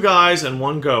least 2 guys and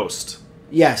 1 ghost.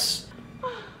 Yes.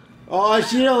 Oh,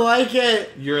 she don't like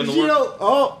it. You're in the She work. don't.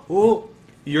 Oh.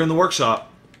 You're in the workshop.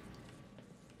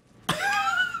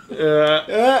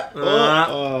 Okay.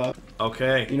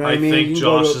 You know what I mean? think You can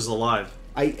go Josh to- is alive.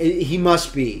 He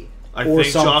must be. I or think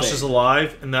something. Josh is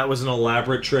alive, and that was an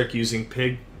elaborate trick using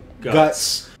pig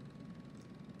Guts.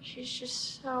 She's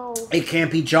just so. It can't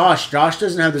be Josh. Josh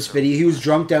doesn't have this video. He was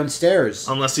drunk downstairs.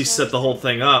 Unless he set the whole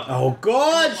thing up. Oh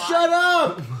God! Shut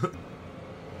up!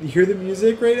 You hear the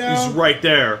music right now? He's right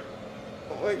there.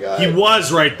 Oh my God! He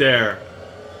was right there.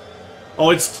 Oh,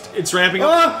 it's ramping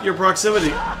up your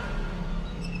proximity.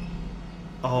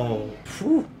 Oh.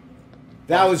 Phew.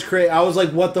 That was crazy. I was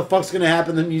like, "What the fuck's gonna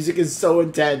happen?" The music is so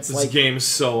intense. This like, game is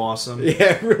so awesome.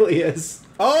 yeah, it really is.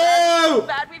 Oh!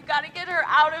 Bad, we've got to get her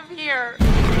out of here.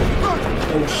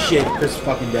 Oh shit! Chris is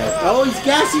fucking dead. Oh, he's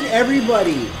gassing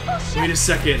everybody. Wait a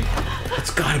second.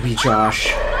 It's gotta be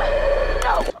Josh.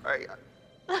 I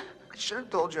should have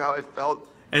told you how I felt.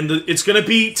 And it's gonna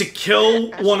be to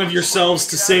kill one of yourselves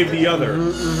to save the other.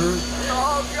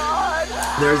 Oh God.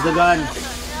 There's the gun.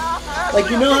 Like,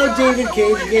 you know how David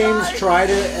Cage games try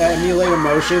to emulate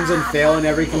emotions and fail in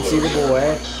every conceivable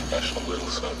way?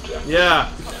 Yeah.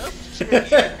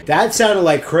 That sounded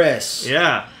like Chris.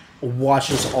 Yeah.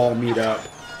 Watch us all meet up.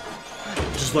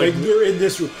 Just like they're in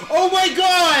this room. Oh my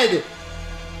God!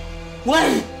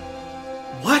 What?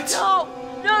 What?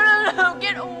 No,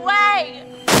 get away!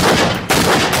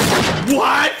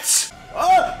 What?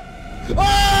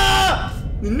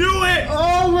 Knew it!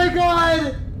 Oh my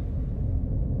God!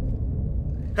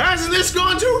 Hasn't this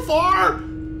gone too far?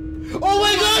 Oh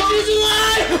my God, she's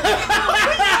alive!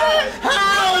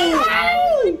 How? Oh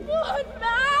my God,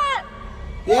 Matt!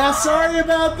 Yeah, sorry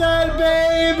about that,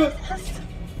 babe.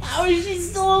 How is she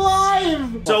still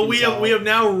alive? So we have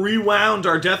now rewound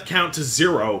our death count to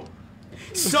 0.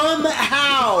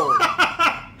 Somehow!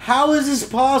 How is this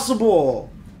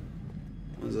possible?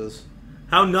 What is this?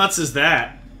 How nuts is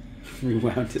that?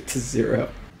 Rewound it to 0.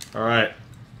 Alright.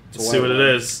 Let's see what it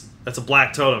is. That's a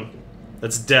black totem.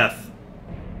 That's death.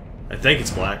 I think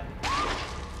it's black.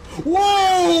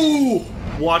 Whoa!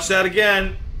 Watch that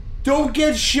again. Don't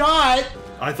get shot!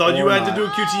 I thought you had to do a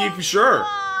QTE for sure.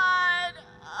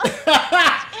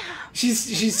 She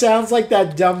sounds like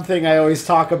that dumb thing I always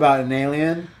talk about in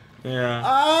Alien. Yeah.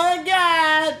 Oh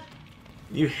god!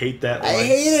 You hate that line. I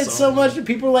hate it so much that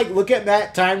people like look at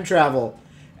Matt time travel.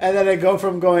 And then I go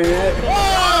from going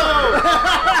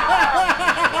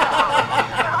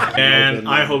And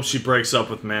I hope she breaks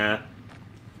up with Matt.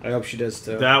 I hope she does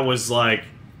too. That was like,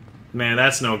 man,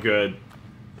 that's no good.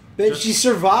 But she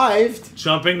survived.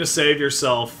 Jumping to save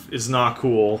yourself is not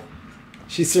cool.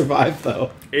 She survived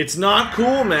though. It's not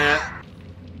cool, Matt.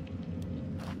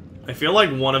 I feel like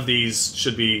one of these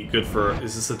should be good for...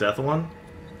 Is this the death one?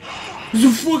 There's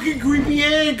a fucking creepy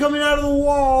hand coming out of the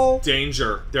wall.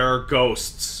 Danger. There are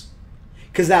ghosts.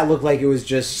 Because that looked like it was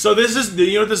just... So this is...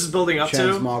 You know what this is building up to?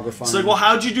 Transmogrifying. It's like, well,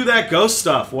 how'd you do that ghost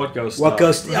stuff? What ghost stuff? What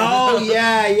ghost... Oh,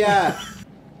 yeah, yeah.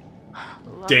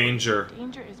 Danger.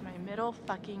 Danger is my middle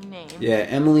fucking name. Yeah,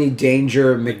 Emily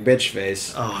Danger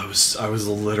McBitchface. Oh, I was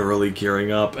literally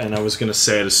gearing up, and I was gonna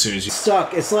say it as soon as you...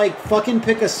 Suck. It's like, fucking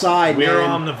pick a side, We're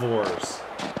man. omnivores.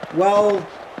 Well,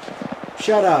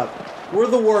 shut up. We're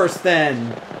the worst,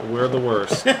 then. We're the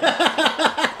worst.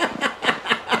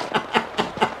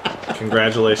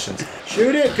 Congratulations.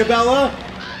 Shoot it, Cabela.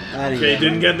 Okay,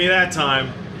 didn't get me that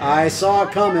time. I saw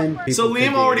it coming. So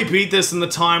Liam already beat this in the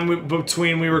time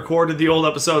between we recorded the old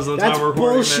episodes and the time we're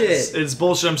recording bullshit. this. It's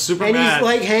bullshit. I'm super And mad. he's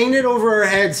like hanging it over our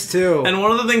heads too. And one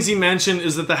of the things he mentioned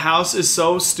is that the house is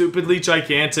so stupidly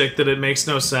gigantic that it makes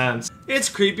no sense. It's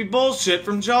creepy bullshit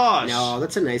from Josh. No,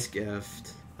 that's a nice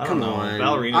gift. I don't Come know. on.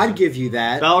 Ballerinas. I'd give you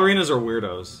that. Ballerinas are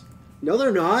weirdos. No,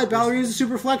 they're not. Ballerinas are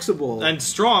super flexible. And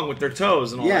strong with their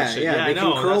toes and all Yeah, that shit. yeah, Yeah, they I can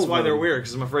know. curl That's why them. they're weird,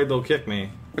 because I'm afraid they'll kick me.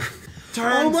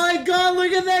 Oh my god,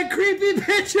 look at that creepy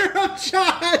picture of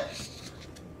Josh!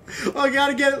 Oh, I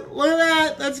gotta get... Look at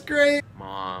that! That's great!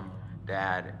 Mom,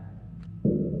 Dad.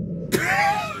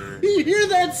 You hear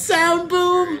that sound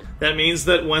boom? That means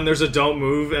that when there's a don't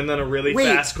move and then a really Wait.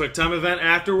 fast quick time event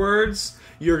afterwards,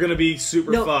 you're gonna be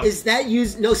super No, fucked. is that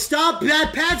used... No, stop!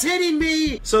 That Pat's hitting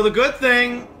me! So the good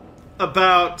thing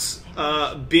about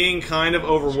being kind of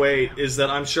overweight is that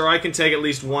I'm sure I can take at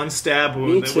least one stab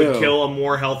wound Me that would too. kill a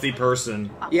more healthy person.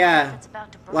 Yeah,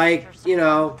 like, you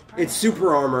know, it's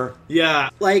super armor. Yeah.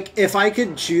 Like, if I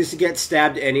could choose to get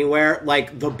stabbed anywhere,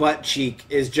 like, the butt cheek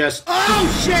is just...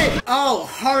 Oh, shit! Oh,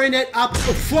 hurrying it up...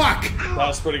 Oh, fuck! That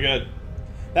was pretty good.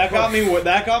 That got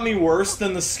me worse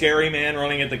than the scary man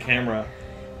running at the camera.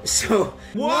 So...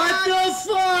 What the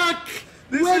fuck?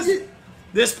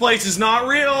 This place is not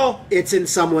real! It's in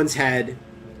someone's head.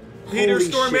 Peter Holy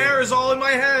Stormare shit. is all in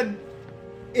my head!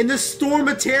 In the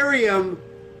Stormatarium.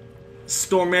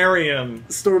 Stormarium.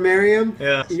 Stormarium?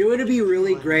 Yeah. You know what would be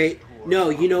really great? No,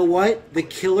 you know what? The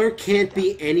killer can't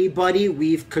be anybody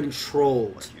we've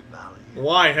controlled.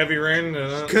 Why? Heavy rain?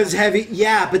 Because heavy...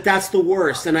 Yeah, but that's the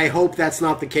worst, and I hope that's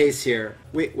not the case here.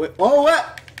 Wait. Oh,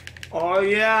 what? Oh,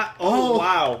 yeah. Oh,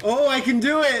 wow. Oh, I can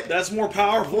do it. That's more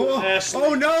powerful than Ashley.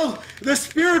 Oh, no. The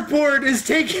spirit board is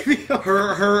taking me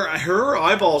over. Her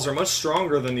eyeballs are much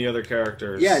stronger than the other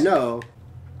characters. Yeah, no.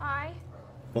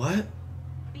 What?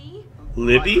 B?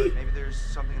 Libby? Maybe there's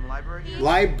something in the library here?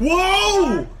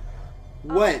 Whoa!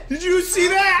 What? Did you see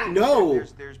that? No.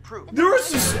 There's proof. There was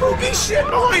some spooky shit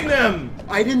behind them!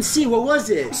 I didn't see. What was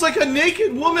it? It's like a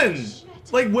naked woman.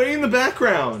 Like way in the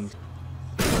background.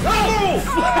 Oh!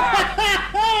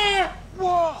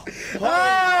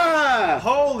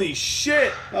 Holy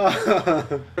shit!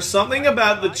 There's something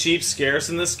about the cheap scares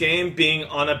in this game being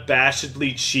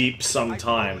unabashedly cheap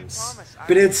sometimes.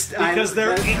 But it's... Because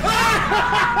they're...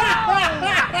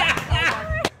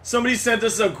 Somebody sent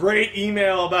us a great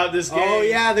email about this game. Oh,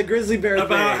 yeah, the grizzly bear About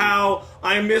thing. how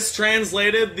I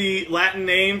mistranslated the Latin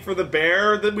name for the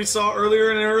bear that we saw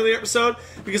earlier in an early episode,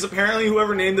 because apparently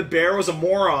whoever named the bear was a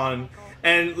moron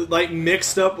and like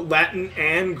mixed up Latin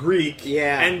and Greek.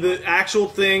 Yeah. And the actual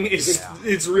thing is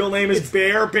its real name is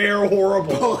Bear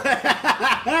Horrible.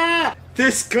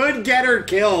 This could get her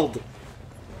killed.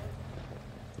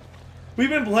 We've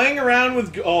been playing around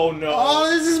with... Oh no. Oh,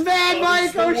 this is bad,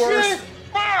 Mike. Oh, shit.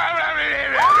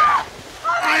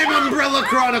 I'm Umbrella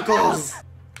Chronicles.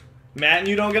 Matt and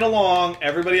you don't get along,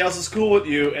 everybody else is cool with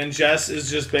you, and Jess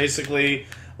is just basically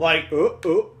like,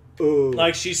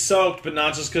 Like she's soaked, but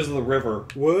not just because of the river.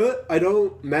 What? I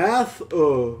don't math.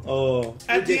 Oh.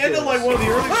 At the end of like one of the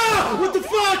early. Ah! What the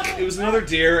fuck? It was another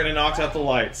deer, and it knocked out the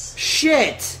lights.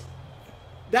 Shit.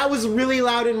 That was really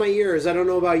loud in my ears. I don't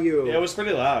know about you. Yeah, it was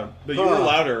pretty loud, but you were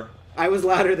louder. I was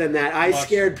louder than that. I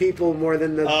scared people more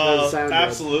than the sound.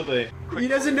 Absolutely. He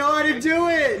doesn't know how to do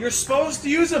it. You're supposed to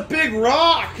use a big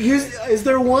rock. Is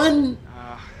there one?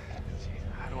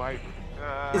 How do I?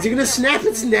 Is he gonna snap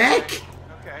its neck?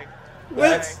 Okay.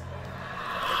 What? Okay.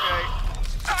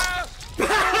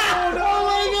 Oh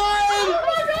my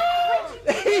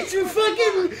god! It's your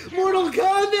fucking Mortal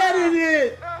Kombat in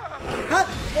it!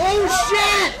 Oh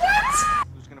shit!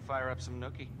 Who's gonna fire up some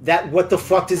nookie? What the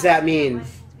fuck does that mean?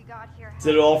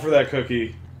 Did it all for that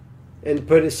cookie. And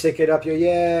stick it up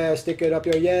your stick it up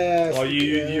your Oh,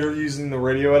 you're using the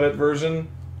radio edit version?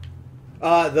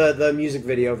 The music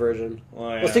video version. Oh,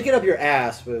 yeah. Well, stick it up your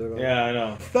ass. Yeah, I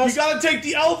know. You gotta take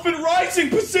the elephant rising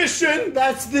position!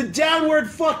 That's the downward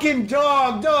fucking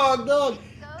dog.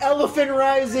 Elephant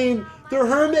rising. The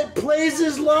hermit plays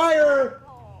his lyre.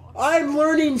 I'm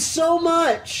learning so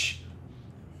much.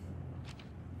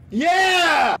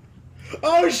 Yeah!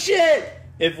 Oh shit!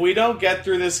 If we don't get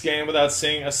through this game without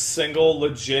seeing a single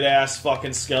legit-ass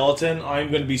fucking skeleton,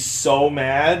 I'm gonna be so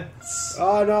mad.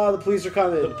 Oh no, the police are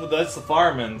coming. That's the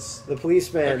firemen's. The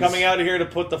policemen. They're coming out here to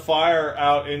put the fire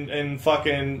out in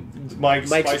fucking Mike's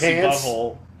spicy pants?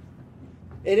 butthole.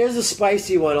 It is a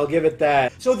spicy one, I'll give it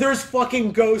that. So there's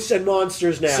fucking ghosts and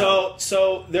monsters now.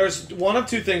 So there's one of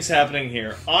two things happening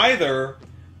here. Either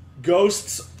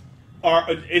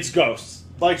it's ghosts.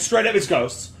 Like, straight up it's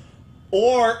ghosts.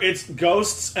 Or it's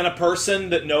ghosts and a person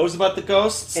that knows about the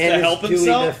ghosts and to help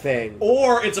himself. Thing.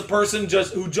 Or it's a person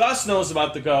who just knows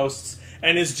about the ghosts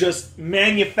and is just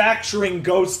manufacturing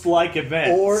ghost-like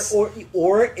events.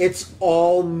 Or it's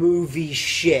all movie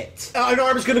shit. An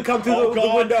arm's gonna come through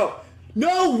the window.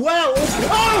 No, well,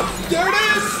 oh, there it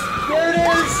is! There it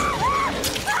is!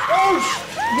 Oh,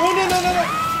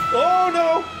 no. Oh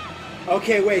no!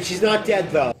 Okay, wait, she's not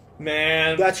dead though.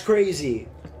 Man, that's crazy.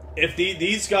 If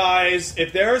these guys,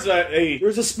 if there's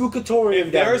there's a spookatorium,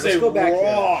 if there's a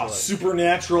raw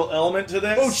supernatural element to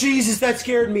this, oh Jesus, that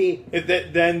scared me.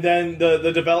 Then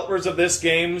the developers of this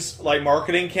game's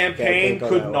marketing campaign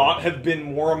could not have been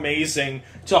more amazing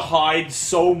to hide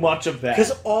so much of that.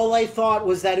 Because all I thought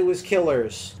was that it was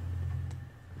killers.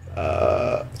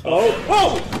 Oh!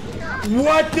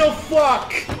 What the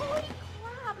fuck?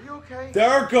 Are you okay? There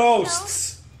are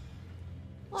ghosts.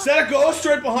 Is that a ghost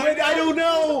right behind you? I don't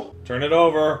know. Turn it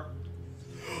over.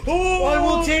 Oh! I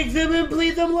will take them and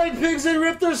bleed them like pigs and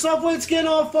rip their soft white skin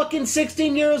off. Fucking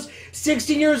 16 years.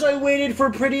 16 years I waited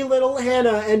for pretty little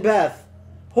Hannah and Beth.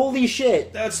 Holy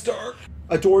shit. That's dark.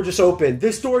 A door just opened.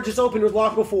 This door just opened. It was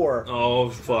locked before. Oh,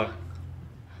 fuck.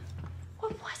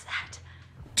 What was that?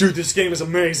 Dude, this game is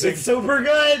amazing. It's super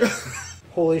good.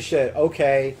 Holy shit.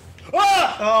 Okay.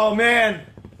 Ah! Oh, man.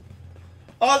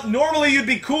 Normally you'd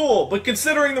be cool, but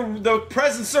considering the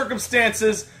present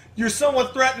circumstances, you're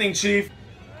somewhat threatening, Chief.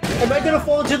 Am I gonna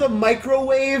fall into the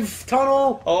microwave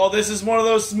tunnel? Oh, this is one of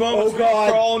those moments where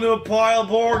you crawl into a pile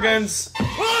of organs.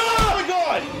 Oh my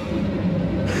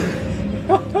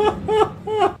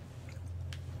god!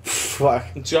 Fuck.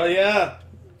 Yeah.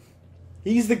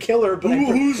 He's the killer, but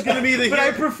who's gonna be the But I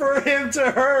prefer him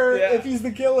to her if he's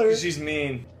the killer. She's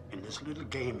mean. In this little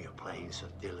game you're playing so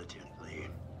diligently,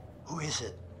 who is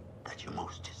it that you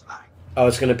most dislike? Oh,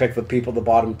 it's gonna pick the people at the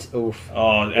bottom. Oof.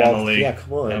 Oh, Emily. Yeah,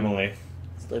 come on. Emily.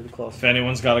 Stay close. If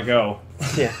anyone's gotta go.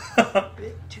 Yeah.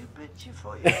 Bit too bitchy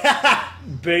for you.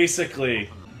 Basically.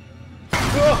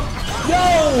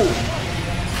 No!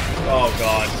 Oh,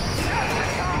 God.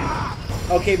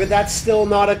 Okay, but that's still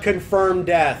not a confirmed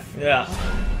death. Yeah.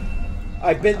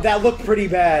 That looked pretty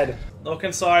bad. Look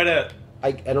inside it.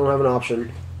 I don't have an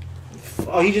option.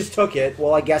 Oh, he just took it.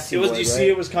 Well, I guess he Did you see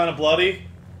it was kind of bloody?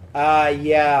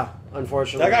 Yeah,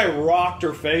 unfortunately. That guy rocked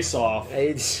her face off.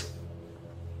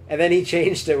 And then he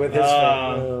changed it with his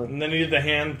and then he did the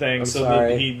hand thing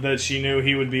that she knew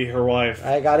he would be her wife.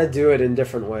 I gotta do it in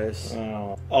different ways.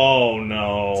 Oh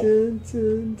no.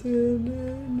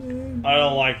 I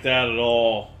don't like that at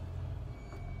all.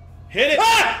 Hit it!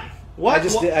 Ah! What?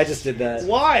 I just did that.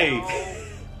 Why?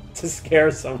 To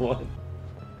scare someone.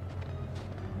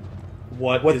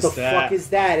 What the fuck is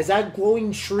that? Is that a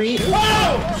glowing tree?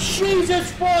 Oh!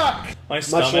 Jesus fuck! My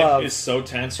stomach is so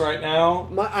tense right now.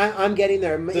 I'm getting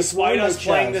there. Despite us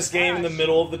playing this game in the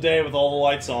middle of the day with all the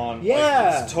lights on.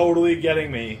 Yeah. It's totally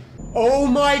getting me. Oh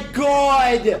my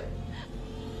god!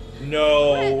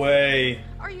 No way.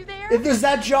 Are you there? Is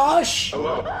that Josh?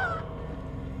 Hello.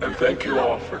 And thank you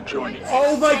all for joining me.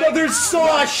 Oh my god, there's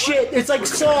Saw shit! It's like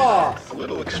Saw! A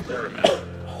little experiment.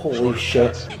 Holy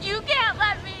shit. You can't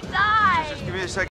let me die! Just give me a second.